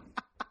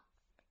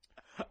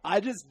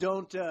 I just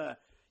don't. I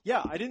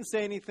didn't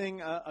say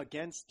anything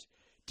against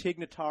Tig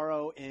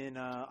Notaro.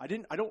 I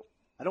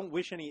don't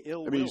wish any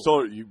ill. I mean,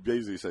 you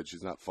basically said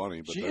she's not funny,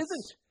 but She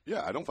isn't.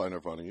 Yeah, I don't find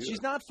her funny either.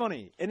 She's not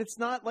funny, and it's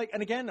not like.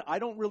 And again, I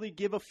don't really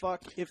give a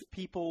fuck if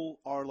people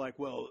are like,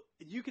 "Well,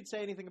 you could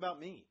say anything about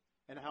me."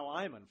 And how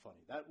I'm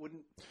unfunny. That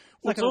wouldn't.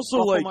 Well, it's also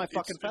like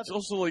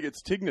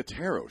it's Tig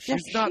Notaro.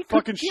 She's not she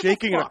fucking could give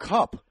shaking a a fuck.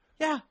 cup.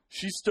 Yeah.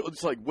 She's still.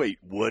 It's like, wait,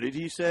 what did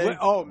he say?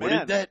 Oh, What man.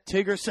 did that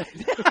Tigger say?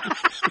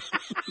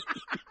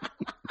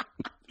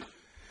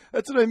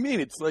 That's what I mean.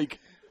 It's like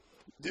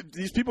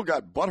these people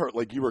got butthurt.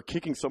 Like you were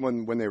kicking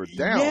someone when they were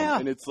down, Yeah.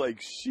 and it's like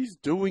she's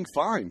doing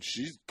fine.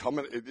 She's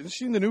coming. Isn't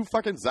she in the new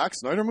fucking Zack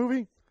Snyder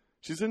movie?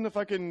 She's in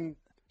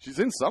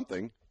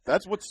something.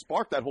 That's what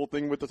sparked that whole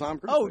thing with the Tom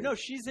Cruise. Oh thing. no,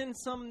 she's in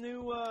some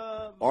new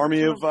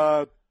Army of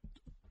the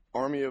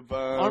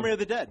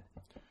Dead.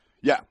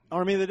 Yeah,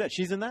 Army of the Dead.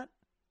 She's in that.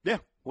 yeah.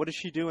 What does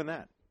she do in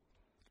that?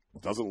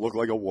 Doesn't look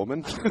like a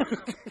woman. Come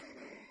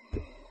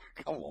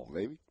on,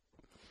 baby.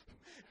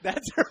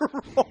 That's her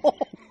role.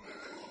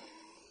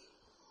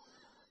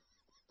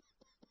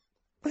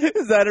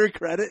 Is that her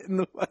credit in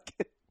the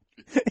fucking?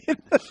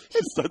 She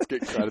starts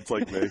getting credits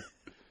like me.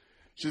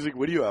 She's like,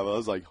 "What do you have?" I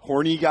was like,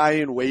 "Horny guy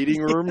in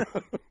waiting room."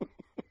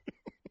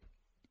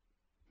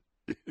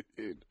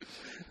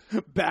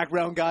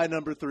 Background guy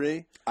number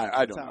 3.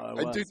 I don't That's how know.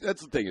 it was. Dude,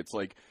 that's the thing. It's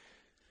like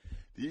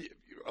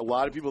a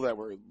lot of people that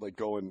were like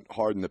going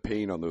hard in the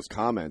paint on those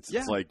comments.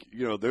 Yeah. It's like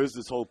there's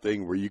this whole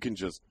thing where you can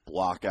just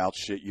block out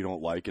shit you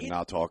don't like and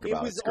not talk about it.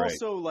 It was It's great.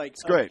 also like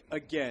It's great.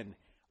 Again,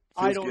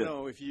 Feels I don't good.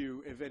 know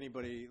if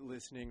anybody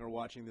listening or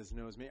watching this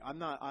knows me.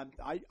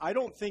 I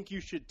don't think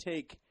you should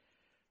take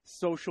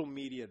social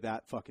media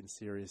that fucking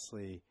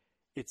seriously.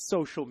 It's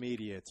social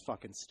media. It's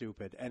fucking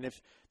stupid. And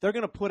if they're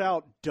going to put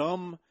out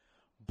dumb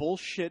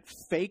bullshit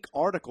fake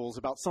articles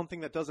about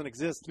something that doesn't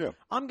exist, Yeah.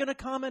 I'm going to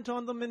comment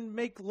on them and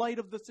make light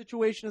of the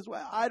situation as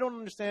well. I don't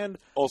understand.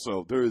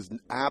 Also, there is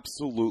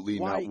absolutely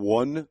Why- not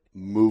one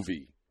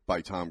movie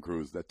by Tom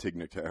Cruise that Tig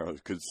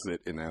Notaro could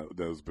sit in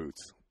those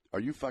boots. are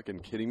you fucking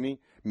kidding me?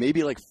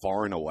 Maybe like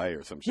Far and Away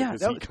or some shit. Yeah,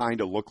 Because that he was-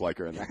 kind of looked like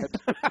her in that.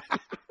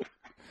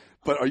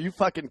 But are you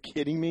fucking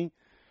kidding me?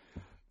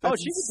 That's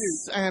she could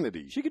do-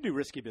 insanity. She could do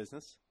Risky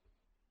Business.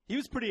 He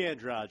was pretty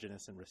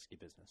androgynous in Risky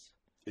Business.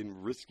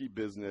 In Risky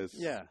Business,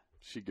 Yeah.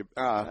 she could.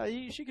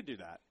 She could do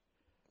that.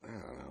 I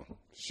don't know.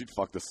 She'd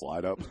fuck the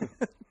slide up.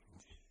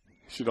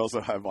 She'd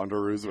also have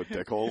underoos with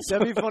dick holes.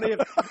 That'd be funny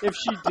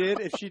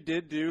if she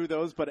did do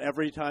those, but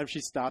every time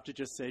she stopped to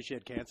just say she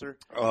had cancer.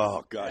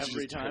 Oh gosh!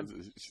 Every time.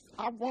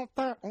 I want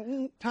that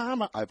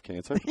time. I have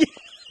cancer.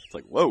 It's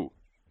like, whoa,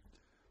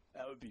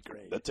 That would be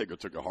great. that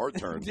took a hard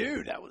turn,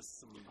 Dude, that was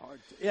some hard.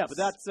 Yeah, but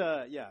that's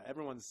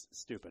everyone's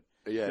stupid.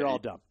 Yeah, They're all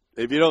dumb.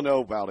 If you don't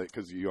know about it,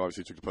 because you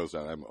obviously took the post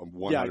out, I'm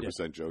Yeah, I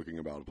 100% joking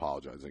about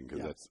apologizing because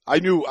Yeah. that's. I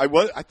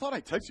thought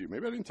I texted you.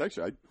 Maybe I didn't text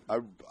you. I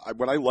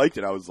when I liked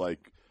it, I was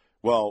like,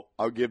 well,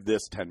 I'll give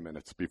this 10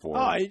 minutes before the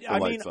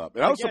lights up.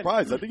 And I was again-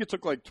 surprised. I think it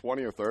took like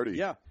 20 or 30.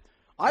 Yeah. And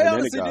I then it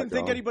honestly got didn't think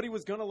going. anybody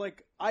was gonna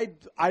like. I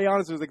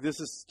honestly was like, this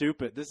is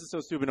stupid. This is so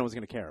stupid. No one's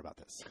gonna care about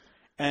this.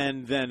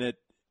 And then it.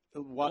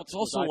 Well, it's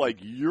also like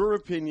your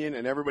opinion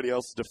and everybody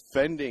else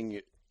defending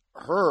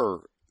her.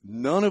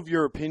 None of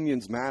your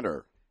opinions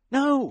matter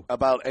no.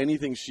 about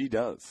anything she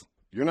does.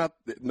 You're not.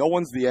 No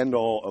one's the end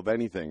all of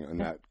anything in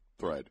that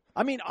thread.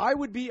 I mean,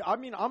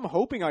 I'm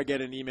hoping I get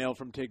an email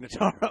from Tig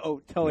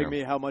Notaro telling Yeah.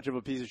 me how much of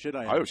a piece of shit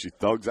I am. I hope she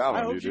thugs out I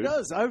on hope you, she dude.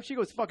 does. I hope she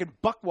goes fucking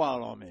buck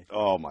wild on me.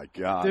 Oh my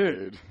god, Dude.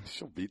 dude.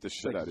 She'll beat the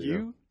shit Like, out of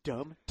you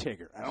dumb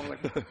Tigger. I don't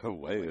like. you.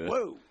 Wait.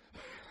 Whoa.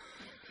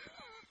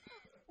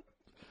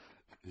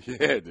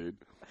 Yeah, dude.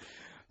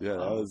 Yeah, that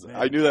Oh, was. man.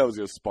 I knew that was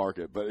gonna spark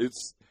it, but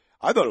it's.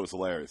 I thought it was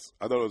hilarious.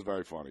 I thought it was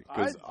very funny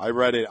because I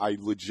read it. I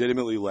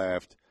legitimately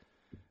laughed,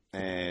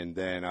 and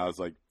then I was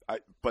like,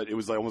 but it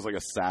was like almost like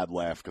a sad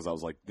laugh because I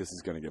was like, this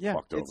is gonna get Yeah,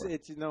 fucked over.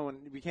 it's no one.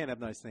 We can't have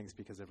nice things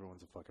because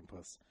everyone's a fucking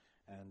puss.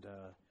 And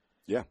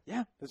Yeah.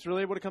 that's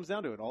really what it comes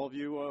down to. It. All of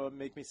you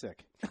make me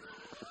sick.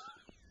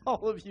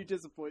 All of you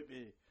disappoint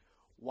me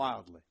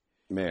wildly.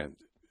 Man,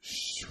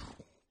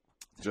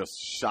 just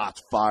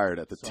shots fired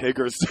at the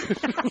Tiggers.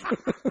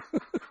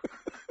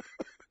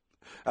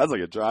 That's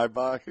like a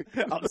drive-by.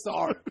 I'm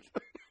sorry.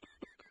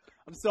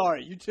 I'm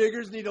sorry. You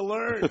Tiggers need to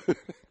learn.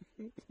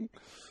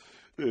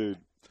 Dude,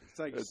 It's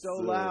like It's, so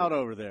loud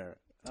over there.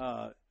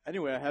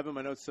 Anyway, I have in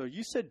my notes. So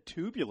you said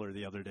tubular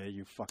the other day.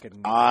 You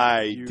fucking.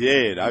 I you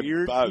did.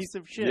 Weird I piece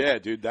of shit. Yeah,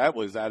 dude, that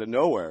was out of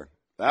nowhere.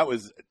 That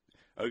was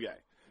okay.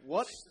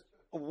 What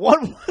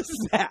was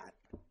that?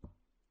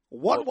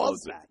 What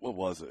was that? What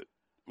was it?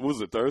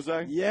 Was it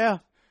Thursday? Yeah.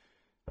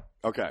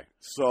 Okay,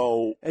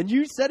 so. And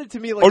you said it to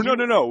me like. Oh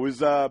no! It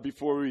was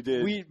before we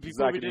did. Before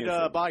Zach we and did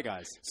Ian thing. Bye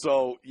Guys.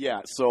 So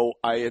yeah, so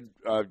I had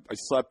I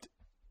slept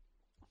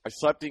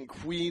in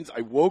Queens.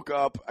 I woke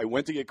up. I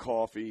went to get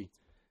coffee,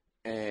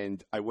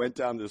 and I went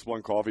down to this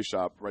one coffee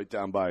shop right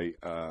down by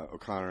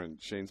O'Connor and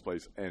Shane's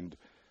place, and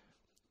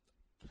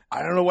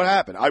I don't know what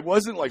happened. I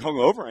wasn't like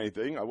hungover or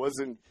anything. I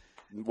wasn't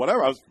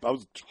whatever. I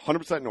was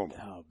 100% normal.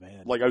 Oh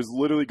man. Like I was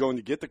literally going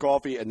to get the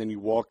coffee, and then you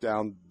walk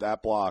down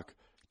that block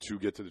to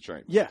get to the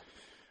train. Yeah.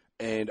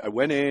 And I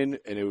went in,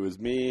 and it was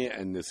me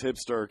and this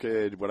hipster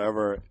kid,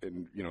 whatever,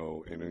 and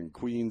in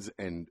Queens.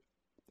 And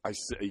I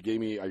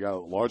got a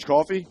large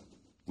coffee,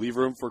 leave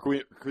room for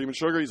cream and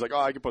sugar. He's like, oh,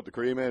 I can put the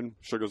cream in.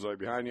 Sugar's right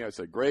behind you. I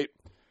said, great.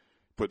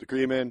 Put the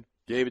cream in.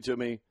 Gave it to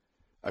me.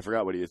 I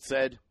forgot what he had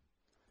said.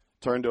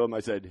 Turned to him. I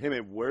said, hey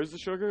man, where's the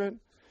sugar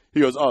in? He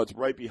goes, oh, it's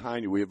right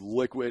behind you. We have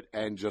liquid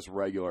and just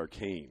regular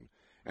cane.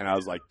 And I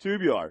was like,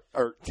 tubular.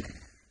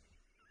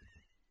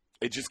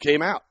 It just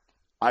came out.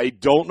 I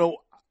don't know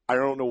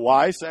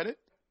why I said it.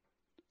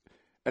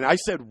 And I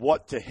said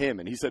what to him,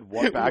 and he said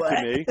what back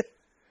to me.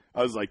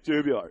 I was like,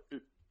 tubular.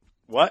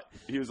 What?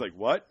 He was like,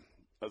 what?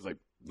 I was like,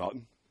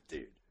 nothing.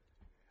 Dude.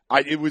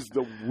 It was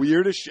the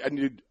weirdest shit. And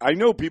dude, I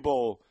know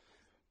people,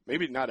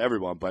 maybe not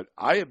everyone, but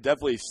I have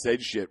definitely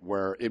said shit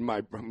where in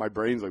my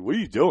brain's like, what are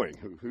you doing?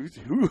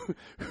 Who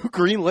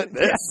greenlit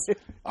this?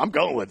 I'm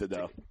going with it,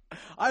 though.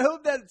 I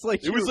hope that's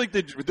like It was like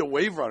the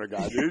Wave Runner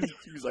guy, dude.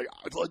 He was like,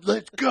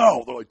 let's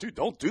go. They're like, dude,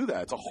 don't do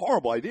that. It's a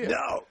horrible idea.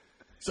 No.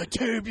 It's like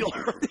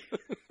tubular.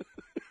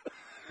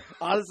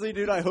 Honestly,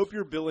 dude, I hope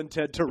your Bill and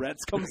Ted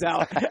Tourette's comes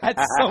out at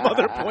some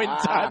other point in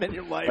time in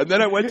your life. And then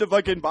I went to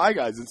fucking Bye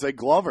Guys and said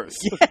Glovers.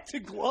 yeah, to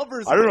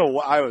Glover's. I don't know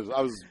why I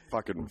was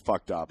fucking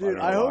fucked up. Dude,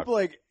 I I don't know hope why.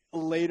 like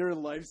later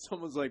in life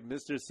someone's like,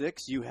 Mr.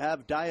 Six, you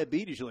have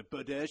diabetes. You're like,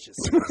 bodacious.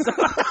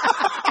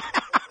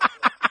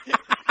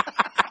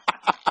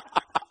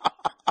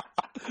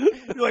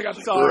 You're like,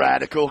 I'm sorry.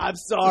 Radical. I'm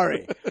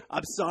sorry.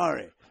 I'm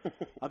sorry.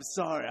 I'm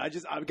sorry.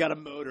 I've got a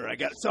motor.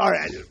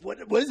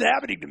 What is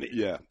happening to me?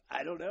 Yeah.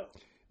 I don't know.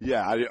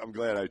 Yeah, I'm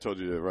glad I told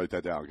you to write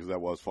that down because that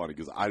was funny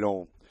because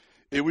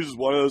it was just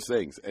one of those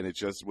things and it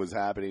just was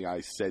happening.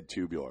 I said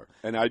tubular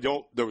and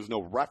there was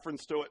no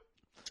reference to it.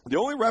 The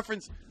only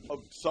reference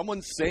of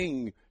someone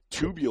saying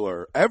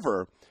tubular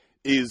ever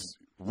is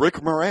Rick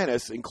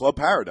Moranis in Club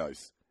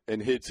Paradise.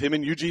 And it's him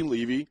and Eugene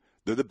Levy.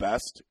 They're the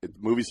best. The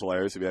movie's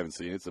hilarious if you haven't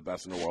seen it. It's the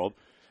best in the world.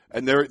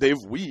 And they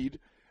have weed.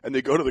 And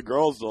they go to the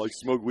girls to like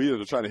smoke weed and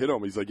they're trying to hit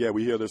him. He's like, yeah,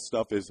 we hear this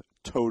stuff is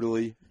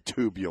totally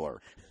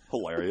tubular.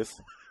 Hilarious.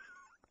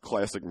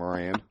 Classic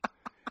Moran.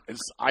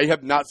 I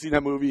have not seen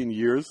that movie in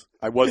years.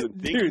 I wasn't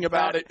thinking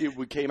about it.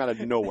 It came out of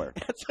nowhere.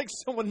 It's like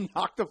someone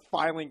knocked a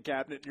filing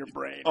cabinet in your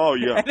brain. Oh,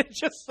 yeah. And it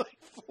just like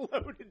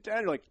floated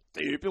down. You're like,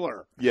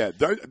 tubular. Yeah,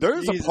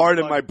 there's a part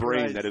in my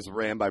brain that is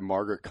ran by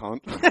Margaret Cunt.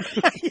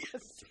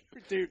 Yes,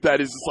 dude. That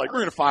is just like, we're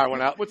going to fire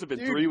one out. What's it been,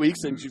 3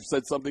 weeks since you've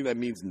said something that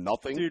means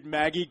nothing? Dude,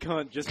 Maggie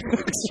Cunt just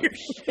fucks your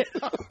shit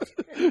up.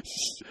 I'm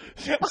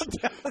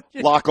telling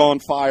you. Lock on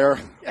fire.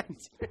 Yeah,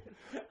 dude.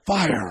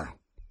 Fire.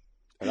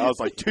 And I was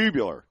like,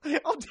 tubular.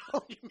 I'll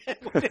tell you, man.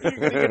 One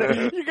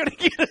day you're gonna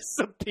get a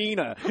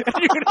subpoena, and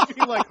you're gonna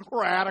be like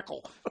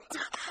radical.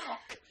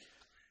 Fuck.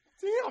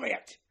 Damn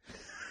it.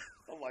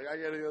 I'm like, I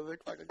gotta go to the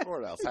fucking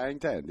courthouse. Hang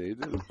 10,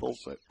 dude. This is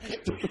bullshit.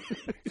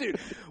 Dude,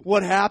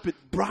 what happened?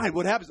 Brian,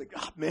 what happened? Like,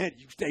 oh, man,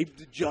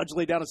 the judge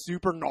laid down a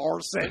super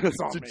gnar sentence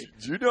on me.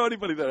 Do you know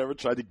anybody that ever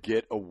tried to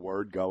get a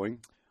word going?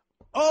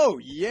 Oh,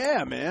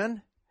 yeah,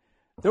 man.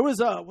 There was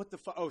what the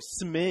fuck? Oh,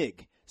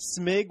 Smig.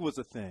 Smig was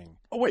a thing.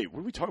 Oh, wait, what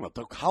are we talking about?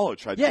 Doug Hollow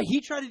tried to Yeah,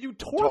 he tried to do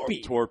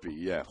Torpy. Torpy,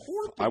 yeah.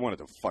 Torpy. I wanted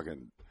to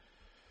fucking...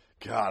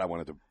 God, I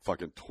wanted to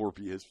fucking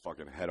torpy his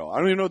fucking head off. I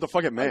don't even know what the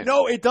fuck it meant.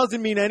 No, it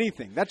doesn't mean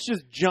anything. That's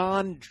just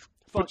John fucking...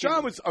 But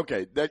John was...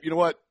 Okay, you know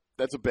what?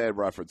 That's a bad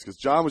reference, because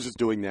John was just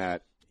doing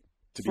that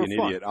to be For an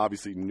fun. idiot.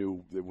 Obviously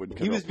knew it wouldn't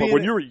come He was out. But being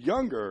when a- you were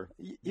younger,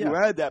 you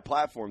had that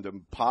platform to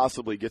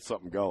possibly get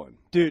something going.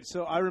 Dude,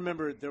 so I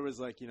remember there was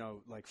like,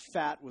 like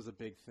fat was a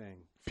big thing.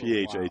 for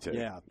a while. PHAT.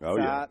 Yeah. Oh,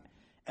 fat.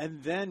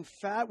 And then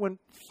fat went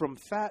from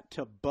fat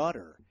to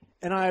butter.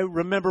 And I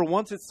remember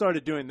once it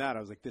started doing that, I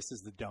was like, this is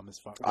the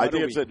dumbest fuck. I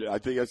think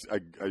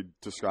I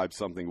described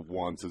something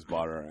once as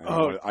butter, and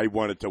Oh. I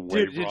wanted to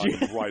wave Did you?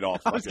 right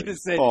off. I was fucking- gonna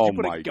say, did oh you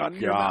put a my gun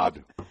in your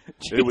God. mouth?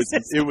 It was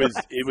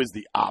Jesus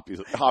the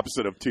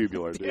opposite of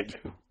tubular, dude.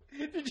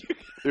 Did you?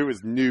 It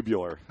was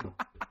nubular.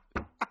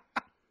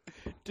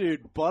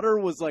 Dude, butter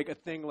was like a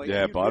thing. Like,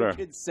 Yeah, butter.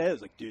 Kids say it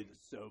was like, dude,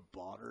 it's so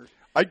butter.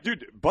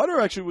 Dude, butter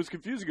actually was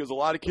confusing because a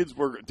lot of kids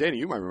were. Danny,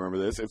 you might remember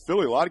this. In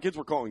Philly, a lot of kids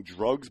were calling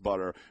drugs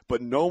butter,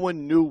 but no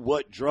one knew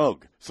what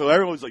drug. So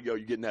everyone was like, "Yo,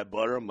 you getting that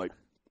butter?" I'm like,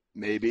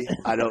 "Maybe."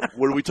 I don't.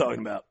 What are we talking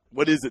about?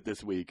 What is it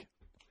this week?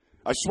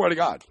 I swear to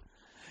God.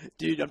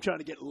 Dude, I'm trying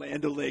to get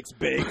Land O'Lakes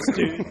bakes,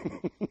 dude.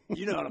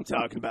 You know what I'm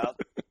talking about.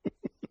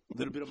 A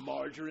little bit of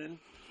margarine,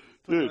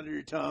 put it Dude. under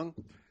your tongue.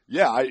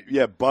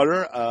 Yeah,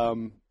 butter.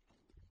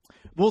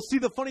 Well, see,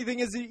 the funny thing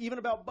is, even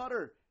about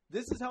butter,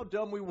 this is how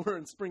dumb we were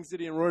in Spring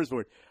City and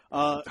Royersford.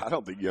 I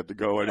don't think you have to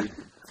go any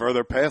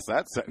further past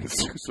that sentence.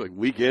 It's like,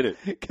 we get it.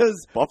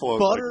 Because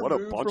Buffalo's butter like, what a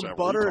moved bunch from of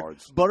butter,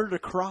 retards. butter to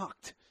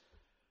crocked.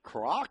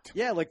 Crocked?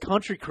 Yeah, like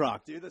country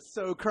crocked, dude. That's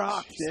so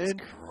crocked, Jesus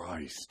dude.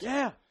 Christ.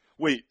 Yeah.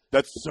 Wait,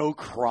 that's so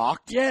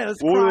crocked? Yeah,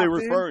 that's What were they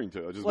crocked, dude. referring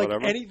to? Just Like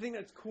whatever? anything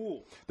that's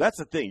cool. That's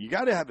the thing. You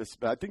got to have this.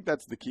 I think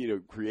that's the key to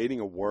creating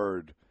a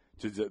word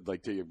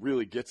to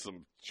really get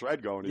some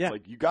shred going. It's Yeah.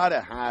 like you got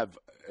to have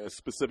a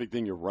specific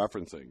thing you're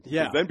referencing. 'Cause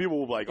Yeah. then people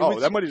will be like, It oh,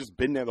 was- that might have just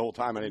been there the whole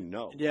time. I didn't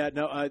know. Yeah,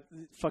 no,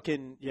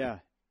 fucking, yeah.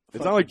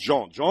 It's not like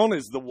John. John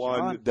is the one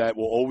John. that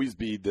will always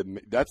be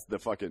that's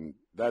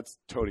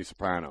Tony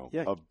Soprano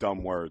Yeah. of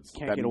dumb words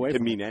Can't that get away can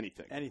from mean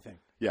anything. Anything.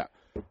 Yeah.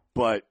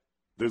 But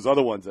there's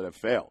other ones that have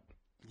failed.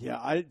 Yeah,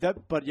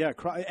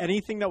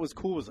 anything that was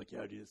cool was like,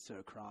 yo, dude, it's so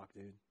crocked,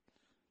 dude.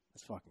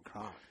 It's fucking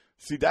crocked.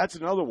 See, that's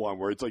another one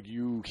where it's like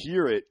you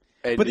hear it,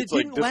 and But it it's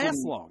like, didn't this last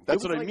one- long.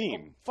 That's It was what I like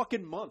mean. a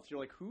fucking month. You're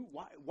like, who?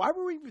 Why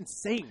were we even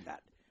saying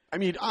that? I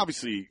mean,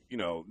 obviously,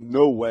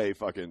 no way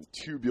fucking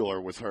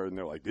tubular was heard, and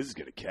they're like, this is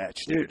gonna catch,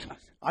 dude.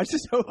 I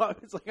just I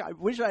was like, I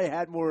wish I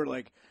had more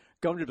like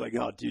gum to be like,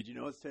 oh, dude, you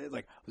know what's today?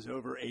 Like, I was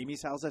over at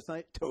Amy's house last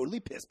night, totally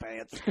piss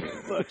pants,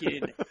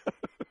 fucking.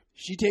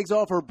 She takes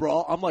off her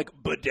bra. I'm like,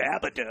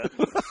 badabada.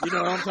 You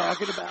know what I'm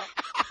talking about?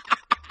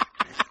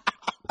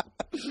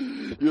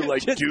 You're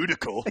like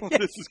dudicle.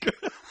 This is good.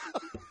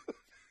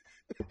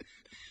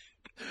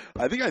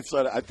 I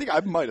think I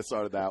might have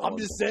started that one. I'm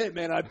just saying,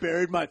 man. I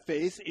buried my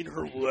face in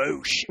her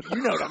loche.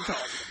 You know what I'm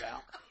talking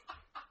about.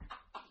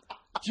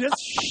 Just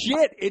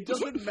shit. It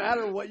doesn't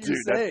matter what you're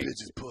Dude, that saying.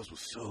 bitch's puss was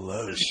so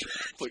low.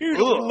 Dude,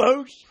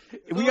 loche.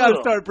 We got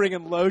to start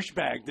bringing loche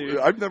back, dude.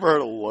 I've never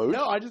heard of loach.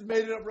 No, I just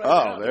made it up right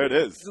now. Oh, there it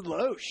is. It's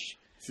loche.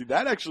 See,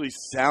 that actually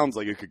sounds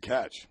like it could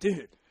catch.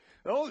 Dude.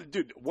 Oh,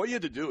 dude, what you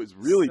have to do is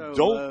really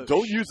So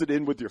don't use it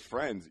in with your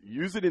friends.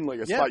 Use it in like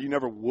a Yeah. spot you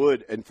never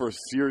would, and for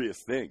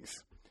serious things.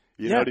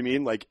 You know Yeah. what I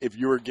mean? Like if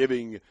you were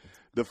giving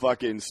the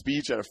fucking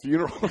speech at a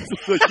funeral,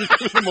 like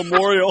a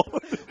memorial.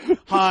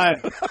 Hi.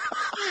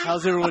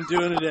 How's everyone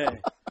doing today?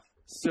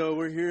 So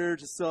we're here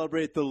to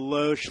celebrate the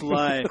loche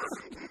life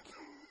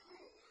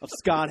of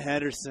Scott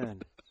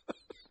Henderson.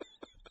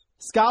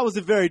 Scott was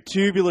a very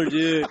tubular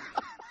dude.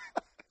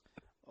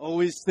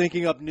 Always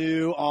thinking up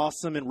new,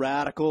 awesome, and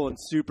radical and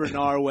super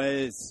gnar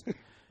ways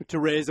to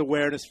raise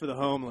awareness for the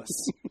homeless.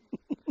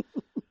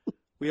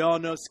 We all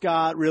know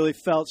Scott really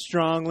felt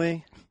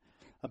strongly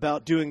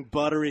about doing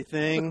buttery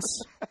things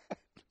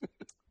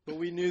But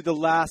we knew the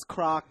last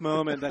croc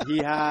moment that he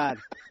had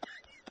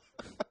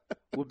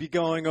would be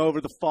going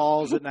over the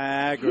falls at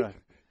Niagara.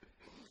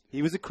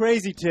 He was a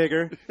crazy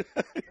Tigger.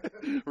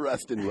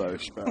 Rest in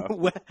Loesch,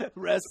 bro.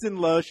 Rest in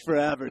Loesch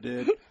forever,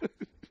 dude.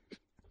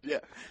 Yeah.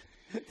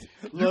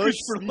 Loesch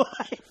for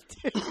life,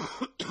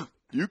 dude.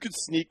 You could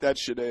sneak that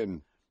shit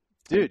in.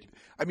 Dude.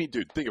 I mean,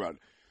 dude, think about it.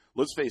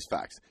 Let's face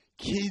facts.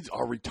 Kids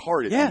are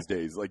retarded Yeah. these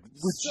days. Like,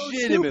 So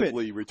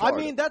legitimately stupid. retarded. I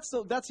mean, that's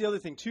the other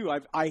thing, too.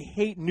 I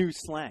hate new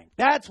slang.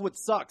 That's what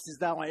sucks is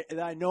that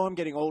I know I'm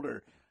getting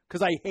older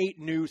because I hate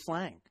new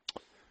slang.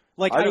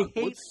 Like, I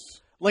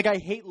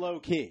hate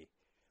low-key.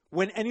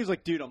 And he was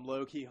like, dude, I'm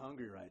low-key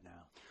hungry right now.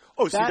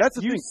 Oh, see, that's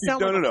the you thing. See,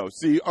 sound like no.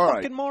 See, all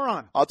right. Fucking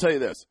moron. I'll tell you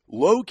this.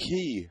 Low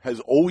key has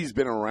always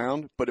been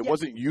around, but it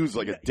wasn't used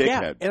like a dickhead.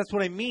 Yeah, and that's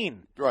what I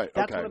mean. Right,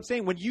 That's okay. what I'm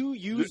saying. When you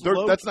use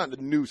That's not the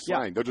new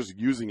slang. They're just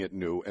using it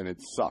new, and it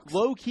sucks.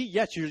 low key,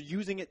 yes, you're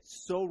using it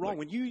so wrong.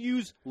 When you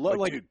use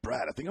like dude,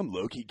 Brad, I think I'm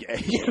low key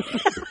gay.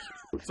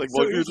 It's like,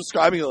 well, if you're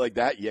describing it like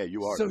that, yeah,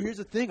 you are. So here's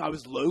the thing: I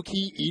was low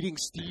key eating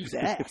Steve's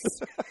ass,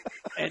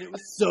 and it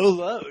was so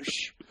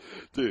Loesch.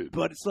 Dude,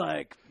 But it's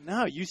like,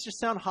 no, you just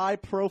sound high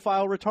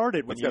profile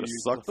retarded when it's you got to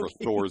use suck for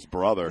low-key. Thor's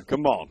brother.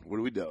 Come on, what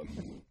are we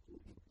doing?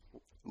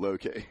 Low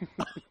key.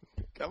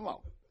 Come on.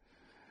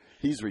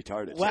 He's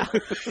retarded. Wow.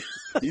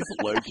 He's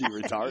low key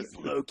retarded.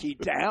 Low key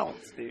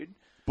downs, dude.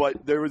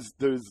 But there's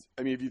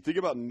I mean, if you think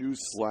about new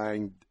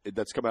slang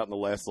that's come out in the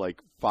last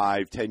like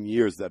 5-10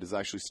 years that has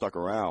actually stuck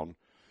around,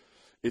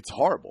 it's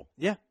horrible.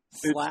 Yeah.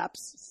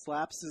 Slaps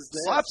is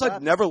there. Slaps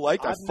I've never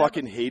liked. I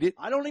fucking hate it.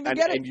 I don't even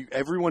get it. And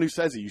everyone who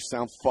says it, you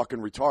sound fucking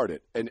retarded.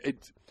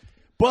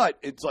 But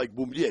it's like,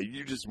 well, yeah,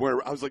 you just wear.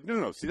 I was like,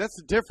 no. See, that's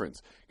the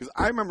difference. Because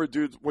I remember,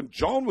 dudes, when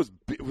Joan was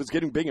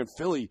getting big in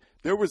Philly,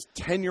 there was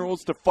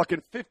 10-year-olds to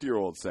fucking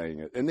 50-year-olds saying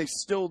it, and they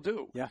still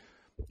do. Yeah.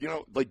 You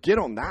know, like, get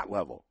on that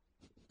level.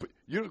 But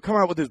you don't come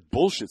out with this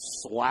bullshit.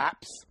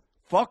 Slaps.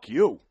 Fuck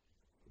you.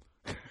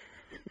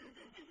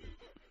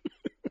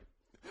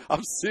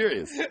 I'm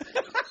serious.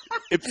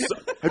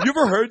 Have you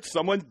ever heard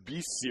someone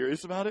be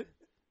serious about it?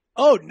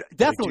 Oh,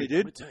 definitely, Like, dude.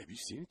 Let me tell you, have you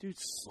seen it, dude?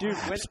 Dude,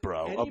 Slaps, when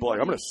bro. anybody- I'm like,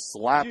 I'm gonna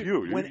slap Dude, you.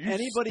 when You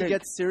anybody stink.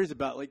 gets serious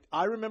about, like,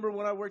 I remember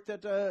when I worked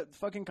at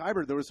fucking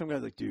Kyber, there was some guy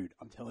like, dude,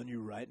 I'm telling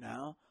you right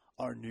now,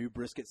 our new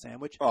brisket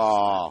sandwich.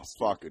 Oh, slaps.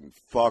 fucking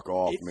fuck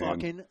off, It man.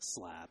 fucking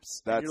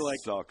slaps. That and you're like,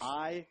 sucks.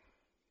 I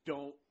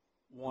don't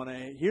want to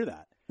hear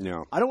that.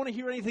 Yeah. I don't want to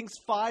hear anything's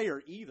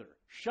fire either.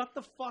 Shut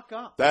the fuck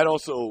up. That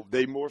also,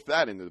 they morph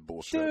that into the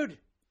bullshit. Dude,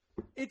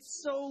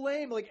 it's so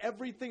lame. Like,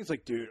 everything's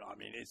like, dude, I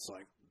mean, it's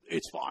like,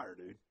 it's fire,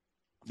 dude.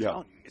 I'm Yeah.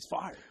 telling you, it's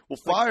fire. Well,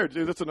 fire,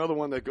 dude, that's another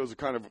one that goes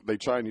kind of, they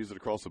try and use it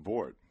across the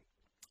board.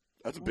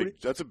 That's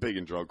a big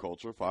in drug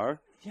culture, fire.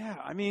 Yeah,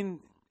 I mean,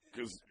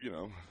 Because, you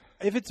know.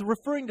 if it's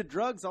referring to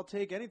drugs, I'll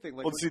take anything.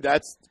 Like, Well, see,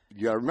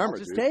 you gotta remember, I'll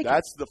just dude. take it.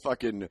 That's the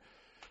fucking,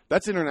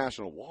 that's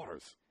international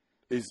waters.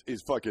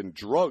 Is fucking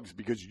drugs,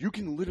 because you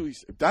can literally,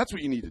 if that's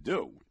what you need to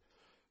do.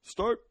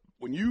 Start,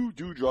 when you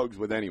do drugs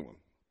with anyone,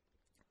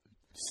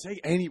 say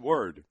any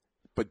word,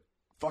 but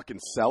fucking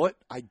sell it,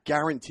 I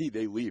guarantee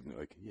they leave. And they're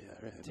like, yeah,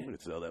 all right, I'm going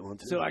to sell that one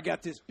too. so I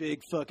got this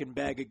big fucking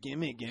bag of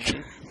gimme.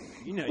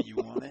 You know you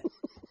want it.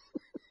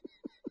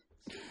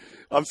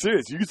 I'm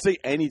serious. You can say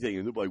anything,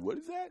 and they'll be like, what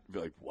is that? Be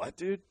like, what,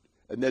 dude?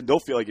 And then they'll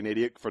feel like an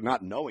idiot for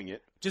not knowing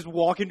it. Just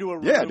walk into a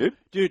room. Yeah, dude.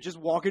 Dude, just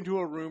walk into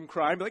a room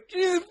crying. Be like,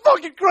 Jesus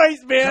fucking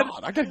Christ, man. God,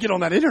 I got to get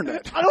on that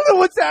internet. I don't know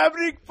what's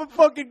happening. But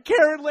fucking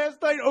Karen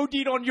last night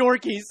OD'd on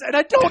Yorkies. And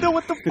I don't know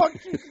what the fuck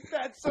she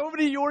had so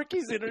many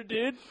Yorkies in her,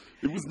 dude.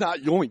 It was not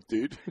yoink,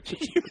 dude.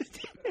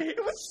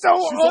 It was so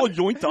She's all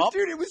yoinked up.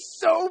 Dude, it was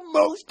so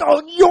most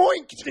on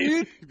yoink,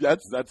 dude.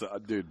 That's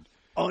dude.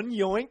 On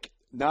yoink?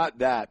 Not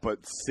that,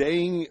 but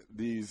saying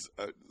these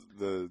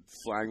the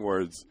slang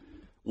words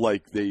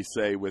like they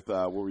say with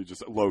what we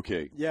just low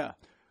key. Yeah.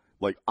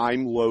 Like,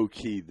 I'm low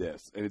key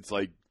this, and it's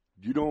like,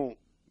 you don't.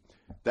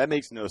 That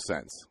makes no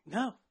sense.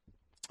 No.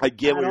 I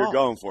get At what you're all.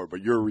 going for,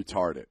 but you're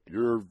retarded.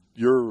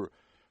 You're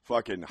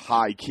fucking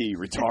high key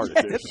retarded.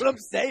 Yeah, dude. that's what I'm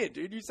saying,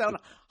 dude. You sound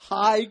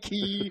high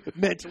key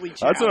mentally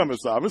challenged. That's what I'm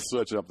gonna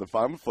switch it up. I'm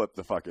gonna flip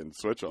the fucking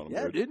switch on them.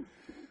 Yeah, dude. dude.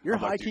 You're I'm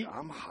high like, key. dude,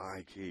 I'm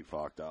high key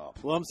fucked up.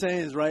 What I'm saying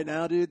is right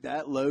now, dude,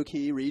 that low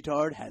key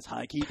retard has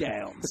high key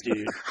downs,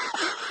 dude.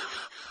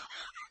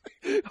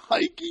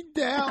 Hikey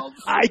down.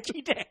 high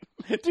key down.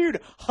 Dude,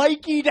 high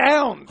key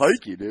downs.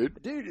 Hikey,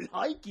 dude. Dude,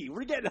 hikey.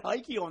 We're getting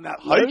hikey on that.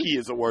 Hikey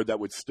is a word that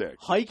would stick.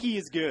 Hikey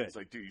is good. It's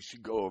like, dude, you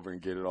should go over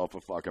and get it off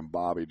of fucking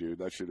Bobby, dude.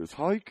 That shit is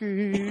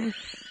hikey.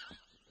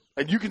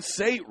 And you can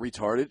say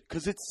retarded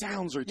because it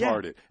sounds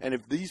retarded. And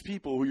if these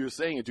people who you're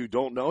saying it to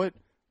don't know it,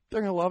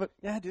 they're going to love it.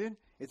 Yeah, dude.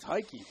 It's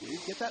hikey, dude.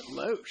 Get that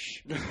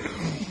Loesch.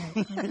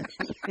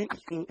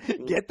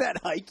 Get that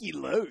hikey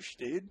Loesch,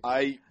 dude.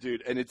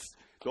 Dude, and it's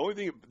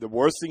the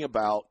worst thing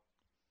about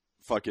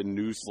fucking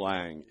new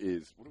slang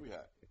is, what do we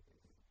have?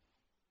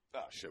 Oh,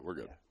 shit, we're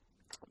good.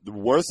 The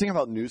worst thing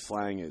about new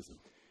slang is,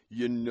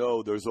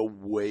 there's a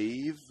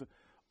wave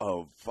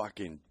of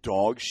fucking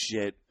dog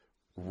shit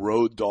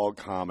road dog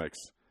comics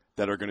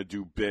that are going to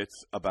do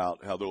bits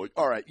about how they're like,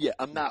 all right, yeah,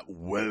 I'm not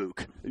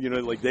woke. You know,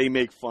 like they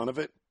make fun of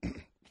it.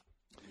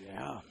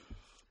 Yeah.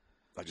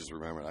 I just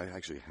remembered I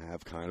actually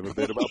have kind of a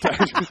bit about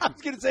that. I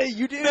was going to say,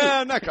 you do.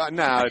 Nah,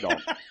 I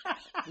don't.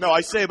 No,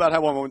 I say about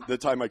how the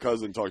time my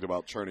cousin talked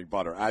about churning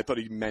butter, I thought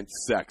he meant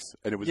sex,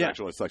 and it was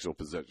actually a sexual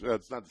position.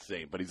 It's not the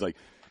same, but he's like,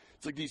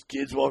 it's like these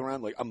kids walking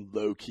around like, I'm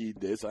low-key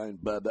this, I'm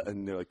blah, blah,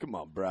 and they're like, come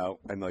on, bro.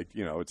 And like,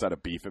 you know, it's at a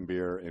beef and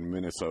beer in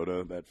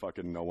Minnesota that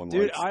fucking no one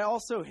likes. Dude, I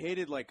also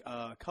hated like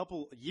a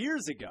couple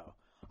years ago.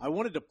 I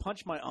wanted to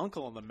punch my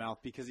uncle in the mouth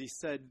because he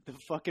said the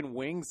fucking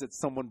wings that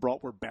someone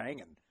brought were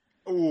banging.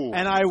 Ooh.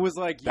 And I was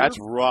like, that's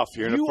rough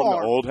hearing it from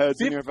the old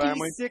heads in your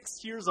family.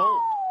 56 years old.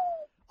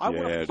 I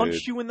want to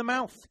punch you in the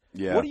mouth.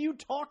 Yeah. What are you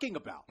talking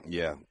about?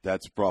 Yeah,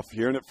 that's rough.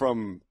 Hearing it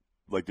from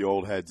like the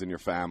old heads in your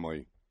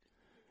family.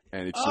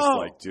 And it's just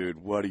like, dude,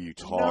 what are you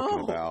talking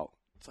about?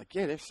 It's like,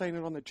 yeah, they're saying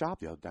it on the job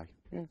the other day.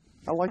 Yeah,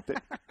 I liked it.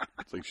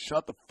 It's like,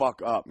 shut the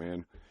fuck up,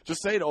 man.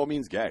 Just say it all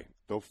means gay.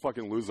 Don't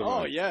fucking lose their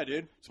mind. Oh, yeah,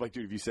 dude. It's like,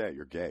 dude, if you say it,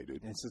 you're gay, dude.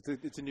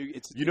 It's a new...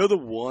 You know the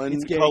one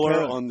color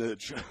curl. on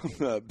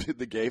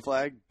the gay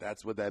flag?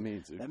 That's what that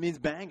means, dude. That means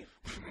banging.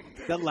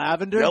 That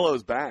lavender?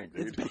 Yellow's bang,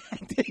 dude. It's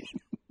bang, dude.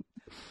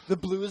 The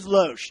blue is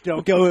losh.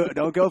 Don't go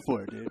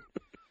for it, dude.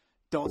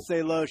 Don't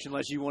say losh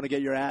unless you want to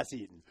get your ass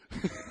eaten.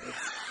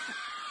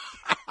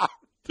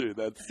 Dude,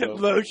 that's so...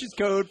 Losh is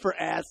code for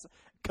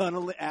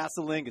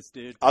assalingus,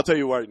 dude. I'll tell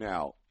you right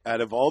now. Out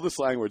of all the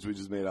slang words we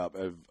just made up,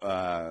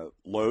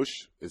 losh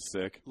is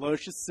sick.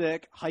 Losh is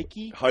sick.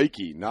 Hikey?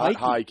 Hikey, not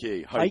high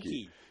key.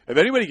 Hikey. If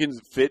anybody can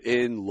fit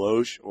in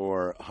losh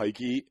or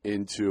hikey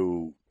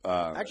into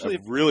actually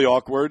really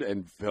awkward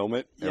and film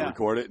it and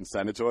record it and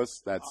send it to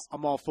us, that's...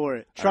 I'm all for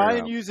it. Try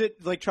and use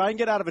it, like try and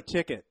get out of a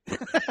ticket.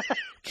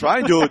 Try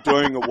and do it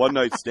during a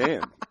one-night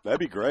stand. That'd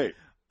be great.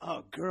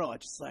 Oh, girl, I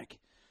just like...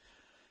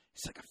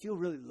 It's like I feel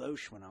really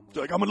losh when I'm...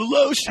 Like, I'm going to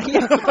losh. I'm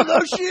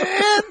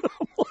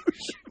lotion.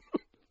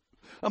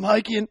 I'm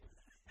hiking.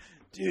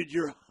 Dude,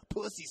 your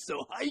pussy's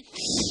so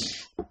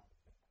hyped.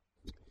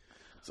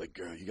 It's like,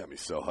 girl, you got me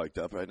so hyped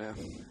up right now.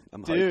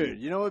 I'm Dude,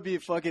 hiking. you know what would be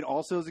fucking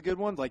also is a good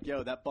one? Like,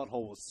 yo, that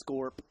butthole was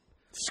Scorp.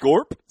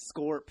 Scorp?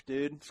 Scorp,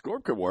 dude.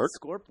 Scorp could work.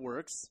 Scorp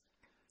works.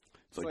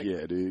 It's like,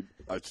 yeah, dude.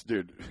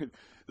 Dude,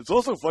 it's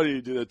also funny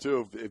you do that,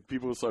 too, if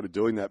people started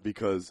doing that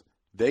because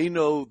they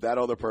know that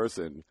other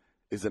person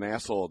is an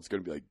asshole. It's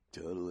going to be like,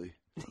 totally.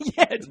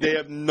 Yeah, dude. They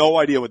have no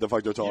idea what the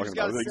fuck they're talking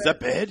about. Like, is that it.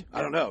 bad?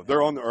 I don't know.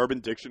 They're on the Urban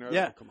Dictionary.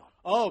 Yeah. Come on.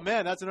 Oh,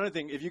 man, that's another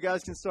thing. If you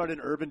guys can start an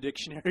Urban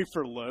Dictionary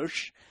for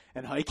losh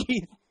and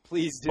hiking,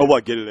 please do. Oh,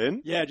 what? Get it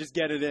in? Yeah, just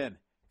get it in.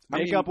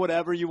 Make up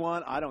whatever you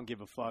want. I don't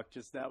give a fuck.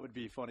 Just that would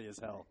be funny as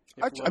hell.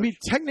 I mean,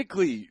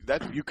 technically,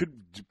 that you could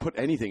put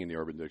anything in the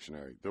Urban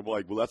Dictionary. They're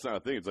like, well, that's not a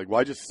thing. It's like, well,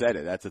 I just said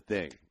it. That's a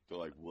thing. They're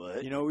like,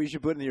 what? You know what we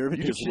should put in the Urban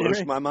You just Dictionary?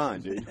 lost my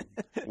mind, dude.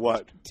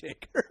 What?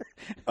 Ticker.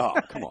 Oh,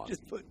 come on.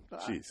 Just put,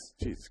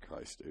 Jesus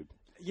Christ, dude.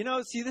 You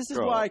know, see, this is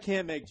Bro. why I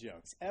can't make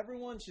jokes.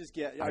 Everyone just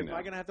get. I Am know.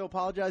 I going to have to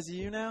apologize to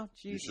you now?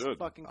 Jesus You should.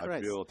 fucking Christ.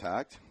 I feel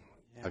attacked.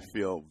 Yeah. I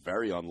feel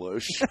very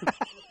unlosh.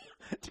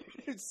 Dude,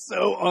 it's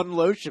so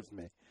unlosh of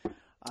me.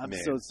 I'm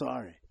Man. so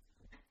sorry.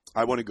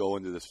 I want to go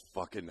into this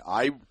fucking.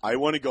 I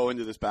want to go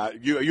into this bad.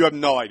 You have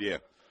no idea.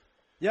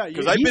 Yeah,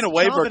 Because I've been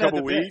away for a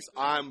couple weeks.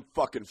 I'm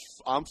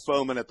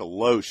foaming at the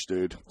losh,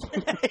 dude.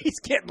 He's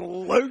getting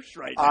losh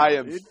right now. I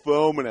am dude.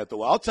 foaming at the.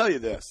 I'll tell you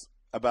this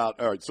about.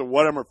 All right, so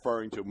what I'm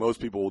referring to, most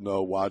people will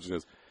know watching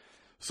this.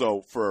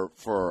 So for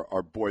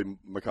our boy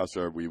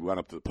McCusker, we went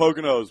up to the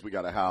Poconos. We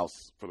got a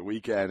house for the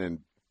weekend and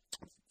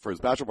for his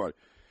bachelor party.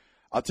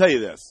 I'll tell you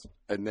this,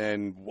 and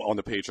then on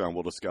the Patreon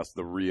we'll discuss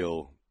the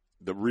real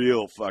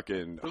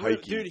fucking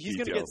hiking Dude, he's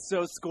going to get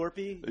so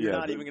scorpy, you're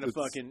not even going to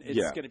fucking,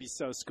 it's going to be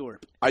so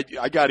scorp.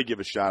 I got to give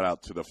a shout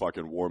out to the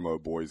fucking War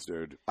Mode boys,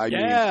 dude.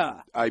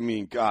 I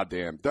mean,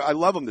 goddamn. I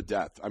love him to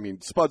death. I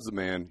mean, Spud's the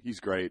man. He's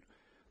great.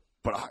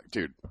 But,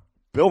 dude,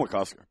 Bill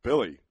McCusker,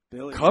 Billy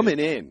coming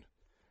in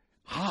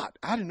hot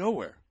out of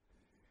nowhere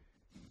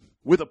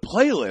with a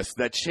playlist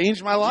that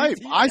changed my life.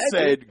 I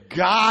said,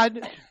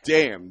 God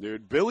damn,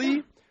 dude.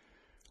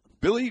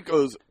 Billy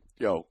goes,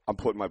 yo, I'm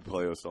putting my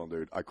playlist on,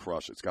 dude. I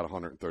crush it. It's got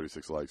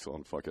 136 likes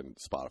on fucking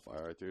Spotify,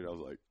 all right, dude? I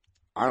was like,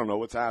 I don't know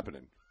what's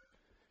happening.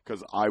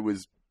 Because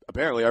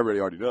apparently everybody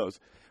already knows,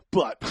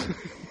 but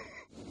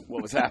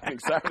what was happening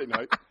Saturday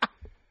night,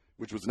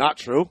 which was not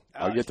true.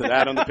 I'll get to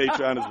that on the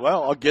Patreon as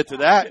well. I'll get to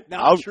that.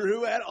 Not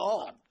true at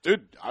all.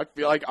 Dude, I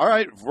feel like, all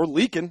right, if we're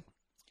leaking,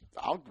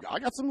 I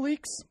got some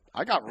leaks.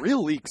 I got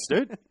real leaks,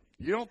 dude.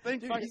 You don't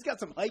think? Dude, he's got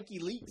some hikey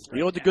leaks. You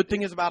know what the good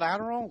thing is about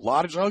Adderall? A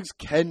lot of drugs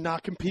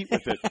cannot compete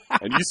with it.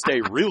 And you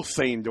stay real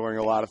sane during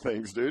a lot of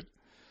things, dude.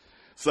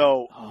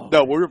 So, we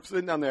were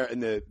sitting down there in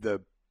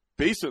the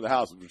basement of the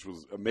house, which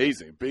was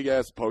amazing.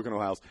 Big-ass Pocono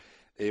house.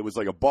 It was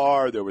like a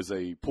bar. There was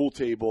a pool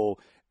table.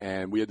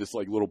 And we had this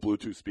like little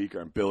Bluetooth speaker.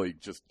 And Billy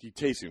he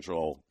takes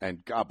control.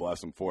 And God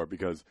bless him for it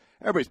because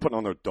everybody's putting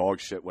on their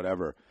dog shit,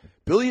 whatever.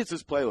 Billy hits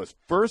his playlist.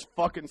 First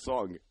fucking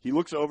song. He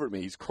looks over at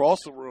me. He's across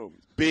the room.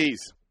 Bass.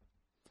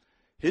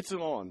 Hits it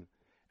on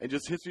and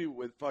just hits me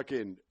with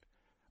fucking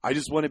I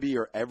Just Want to Be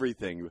Your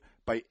Everything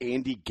by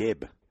Andy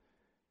Gibb.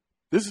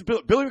 This is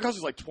Billy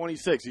McCosky's like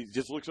 26. He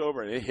just looks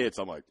over and it hits.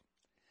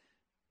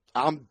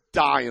 I'm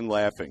dying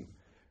laughing,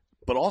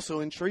 but also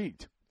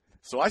intrigued.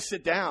 So I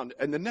sit down,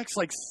 and the next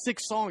like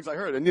 6 songs I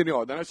heard, and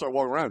then I start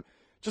walking around,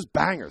 just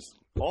bangers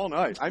all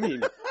night. I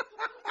mean,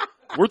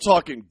 we're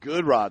talking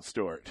good Rod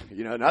Stewart,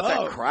 not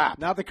that crap.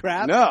 Not the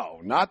crap?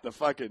 No, not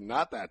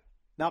that.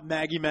 Not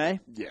Maggie May?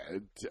 Yeah,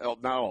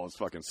 not all this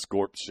fucking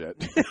Scorp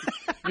shit.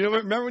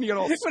 Remember when you got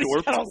all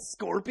Scorp? All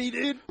Scorpy,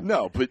 dude?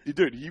 No, but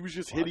dude, he was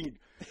just hitting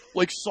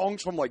like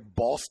songs from like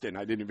Boston.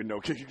 I didn't even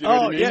know. You know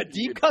what I mean? Yeah,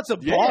 deep cuts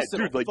of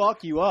Boston dude, will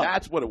fuck you up.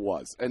 That's what it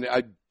was, and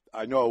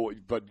I know,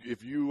 but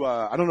if you,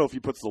 I don't know if he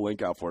puts the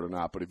link out for it or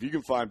not, but if you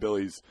can find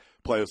Billy's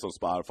playlist on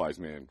Spotify,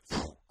 man,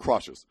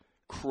 crushes.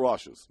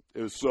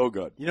 It was so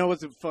good. You know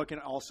what's fucking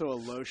also a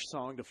Loesch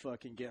song to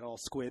fucking get all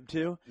squibbed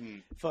to?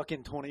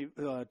 Fucking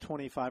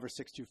 25 or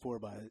 624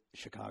 by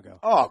Chicago.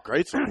 Oh,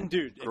 great song.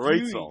 Dude,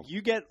 great song.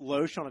 You get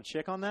Loesch on a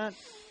chick on that,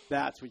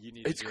 that's what you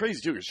need to do. It's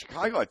crazy, dude.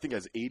 Chicago, I think,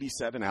 has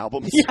 87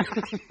 albums.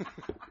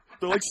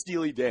 They're like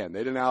Steely Dan. They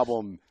had an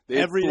album. They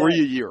had 3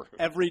 a year.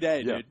 Every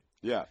day, dude.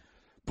 Yeah.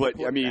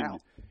 But, I mean,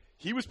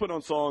 he was put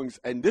on songs,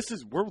 and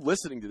we're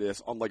listening to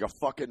this on like a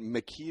fucking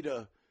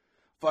Makita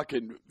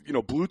fucking,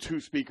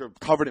 Bluetooth speaker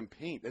covered in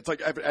paint. It's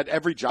like at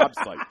every job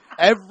site.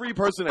 Every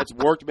person that's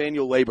worked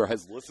manual labor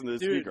has listened to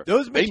this speaker.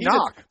 They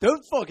knock.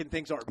 Those fucking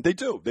things are They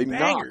do. They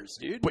bangers,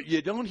 knock. dude. But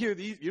you don't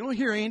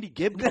hear Andy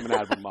Gibb coming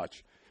out of them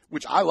much,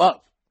 which I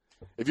love.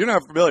 If you're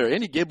not familiar,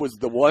 Andy Gibb was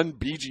the one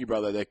Bee Gee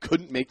brother that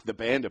couldn't make the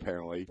band,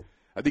 apparently.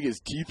 I think his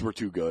teeth were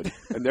too good.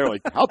 And they're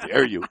like, how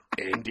dare you,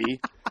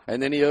 Andy?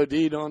 And then he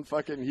OD'd on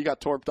he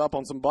got torped up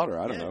on some butter.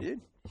 I don't know.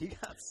 Dude. He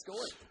got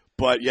scored.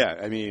 But, yeah,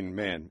 I mean,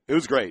 man, it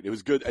was great. It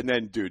was good. And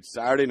then, dude,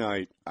 Saturday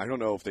night, I don't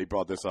know if they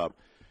brought this up.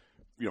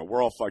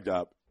 We're all fucked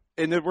up.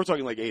 And then we're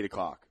talking like 8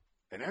 o'clock.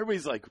 And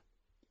everybody's like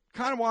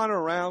kind of wandering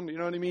around, you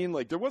know what I mean?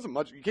 Like there wasn't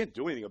much. You can't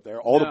do anything up there.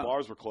 All the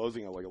bars were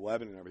closing at like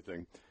 11 and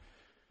everything.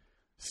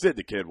 Sid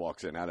the Kid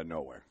walks in out of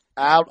nowhere.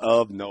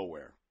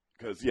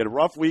 Because he had a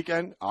rough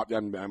weekend.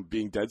 I'm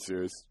being dead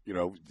serious.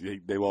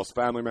 They lost a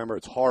family member.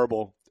 It's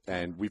horrible.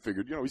 And we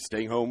figured, he's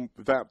staying home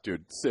with that.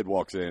 Dude, Sid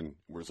walks in.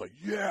 We're just like,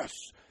 yes.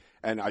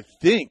 And I'm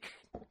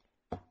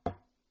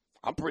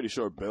pretty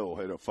sure Bill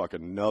hit a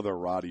fucking another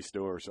Roddy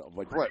Stewart or something.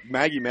 Like, what,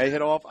 Maggie May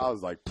hit off? I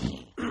was like,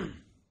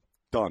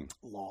 done.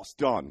 Lost.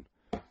 Done.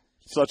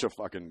 Such a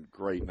fucking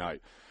great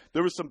night.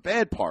 There were some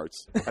bad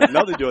parts. I had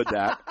nothing to do with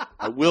that.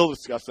 I will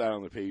discuss that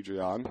on the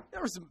Patreon.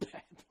 There were some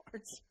bad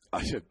parts.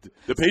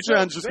 The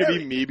Patreon's just going to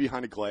be me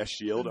behind a glass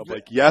shield. I'm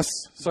like, yes,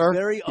 sir.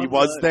 He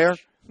was there.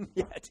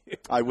 Yeah, dude.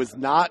 I was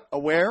not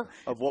aware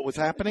of what was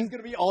happening. It's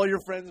going to be all your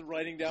friends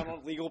writing down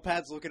on legal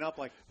pads, looking up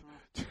like.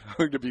 I'm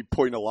going to be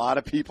pointing a lot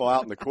of people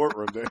out in the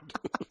courtroom, dude.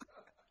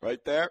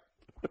 Right there.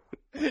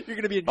 You're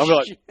going to be in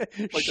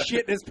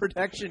shitness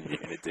protection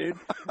unit, dude.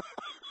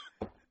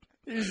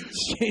 You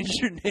just changed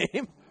your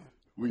name.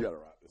 We got to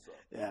wrap this up.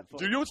 Yeah.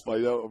 Dude, you know what's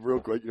funny, though? Real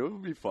quick, it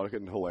would be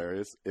fucking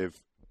hilarious if,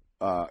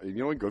 in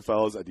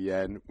Goodfellas at the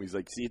end, he's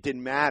like, see, it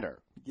didn't matter.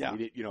 Yeah.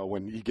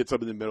 When he gets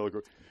up in the middle of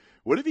the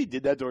what if he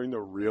did that during the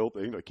real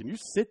thing? Like, can you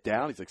sit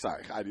down? He's like,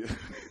 sorry.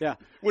 Yeah.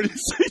 When he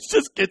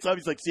just gets up,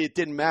 he's like, see, it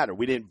didn't matter.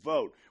 We didn't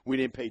vote. We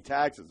didn't pay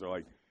taxes. They're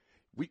like,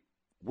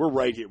 we're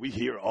right here. We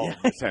hear all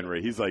of this,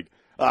 Henry. He's like,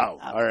 oh,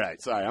 all right.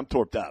 Sorry, I'm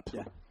torped up.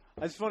 Yeah.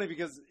 It's funny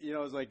because,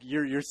 it's like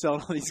you're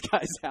selling all these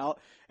guys out,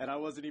 and I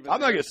wasn't even.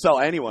 I'm not going to sell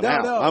anyone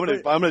out. No, I'm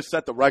going to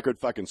set the record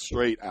fucking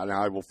straight, and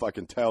I will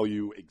fucking tell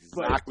you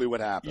exactly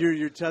what happened.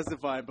 You're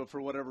testifying, but for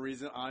whatever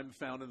reason, I'm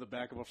found in the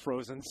back of a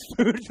frozen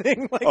food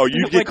thing. Like,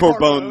 you'd get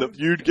Carbone.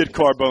 You'd get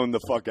Carbone the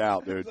fuck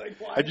out, dude. Like,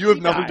 and you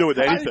have nothing to do with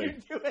anything. How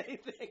did you do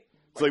anything?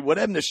 It's like, what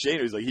happened to Shane?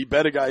 He's like, he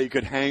bet a guy he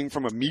could hang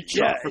from a meat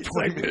shop for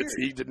 20 minutes.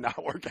 He did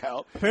not work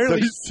out.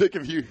 Apparently, so he's sick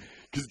of you.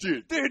 Because,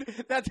 dude,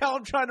 that's how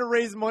I'm trying to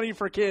raise money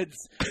for kids.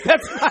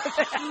 That's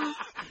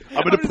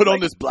I'm going to put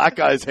on this black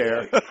guy's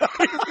hair.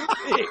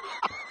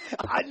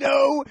 I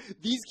know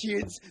these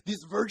kids,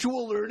 this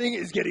virtual learning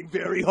is getting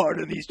very hard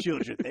on these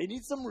children. They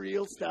need some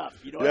real stuff.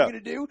 You know what I'm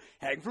going to do?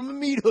 Hang from a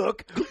meat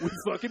hook with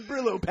fucking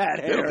Brillo pad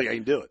hair. I don't think I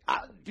can do it.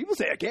 People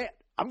say I can't.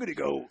 I'm going to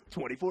go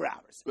 24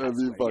 hours.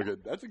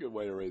 That's a good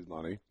way to raise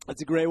money.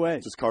 That's a great way.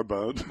 Just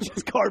Carbone.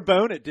 Just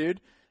Carbone it,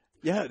 dude.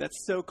 Yeah,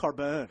 that's so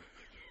Carbone.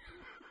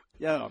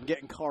 Yo, I'm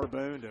getting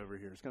Carboned over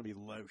here. It's going to be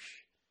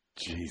Loesch.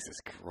 Jesus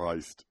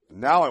Christ.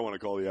 Now I want to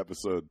call the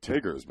episode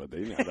Tiggers, but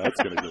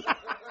that's going to get...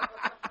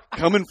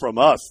 Coming from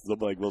us, I'm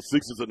like, well,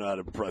 Sixers are not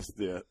impressed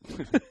yet.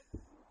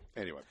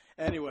 Anyway.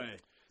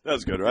 That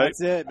was good, right?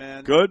 That's it,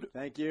 man. Good?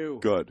 Thank you.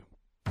 Good.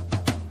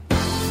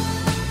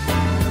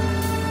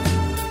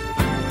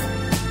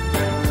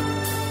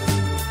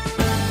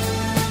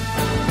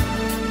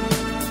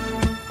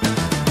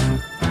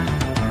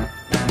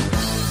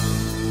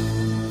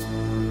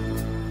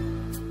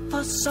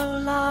 For so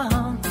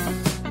long,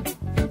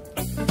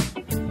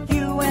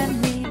 you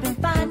and me been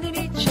finding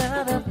each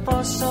other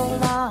for so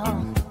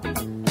long,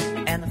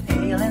 and the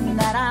feeling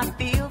that I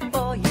feel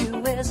for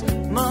you is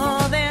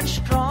more than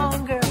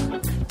stronger.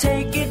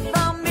 Take it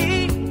from me.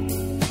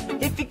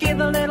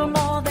 a little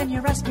more than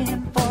you're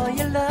asking for.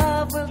 Your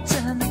love will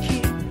turn the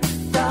key.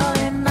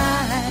 Darling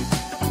mine,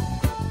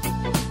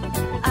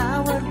 I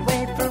would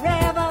wait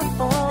forever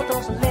for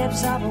those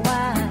lips of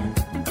wine.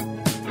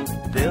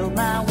 Build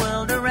my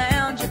world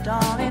around you,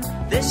 darling.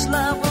 This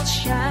love will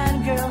shine.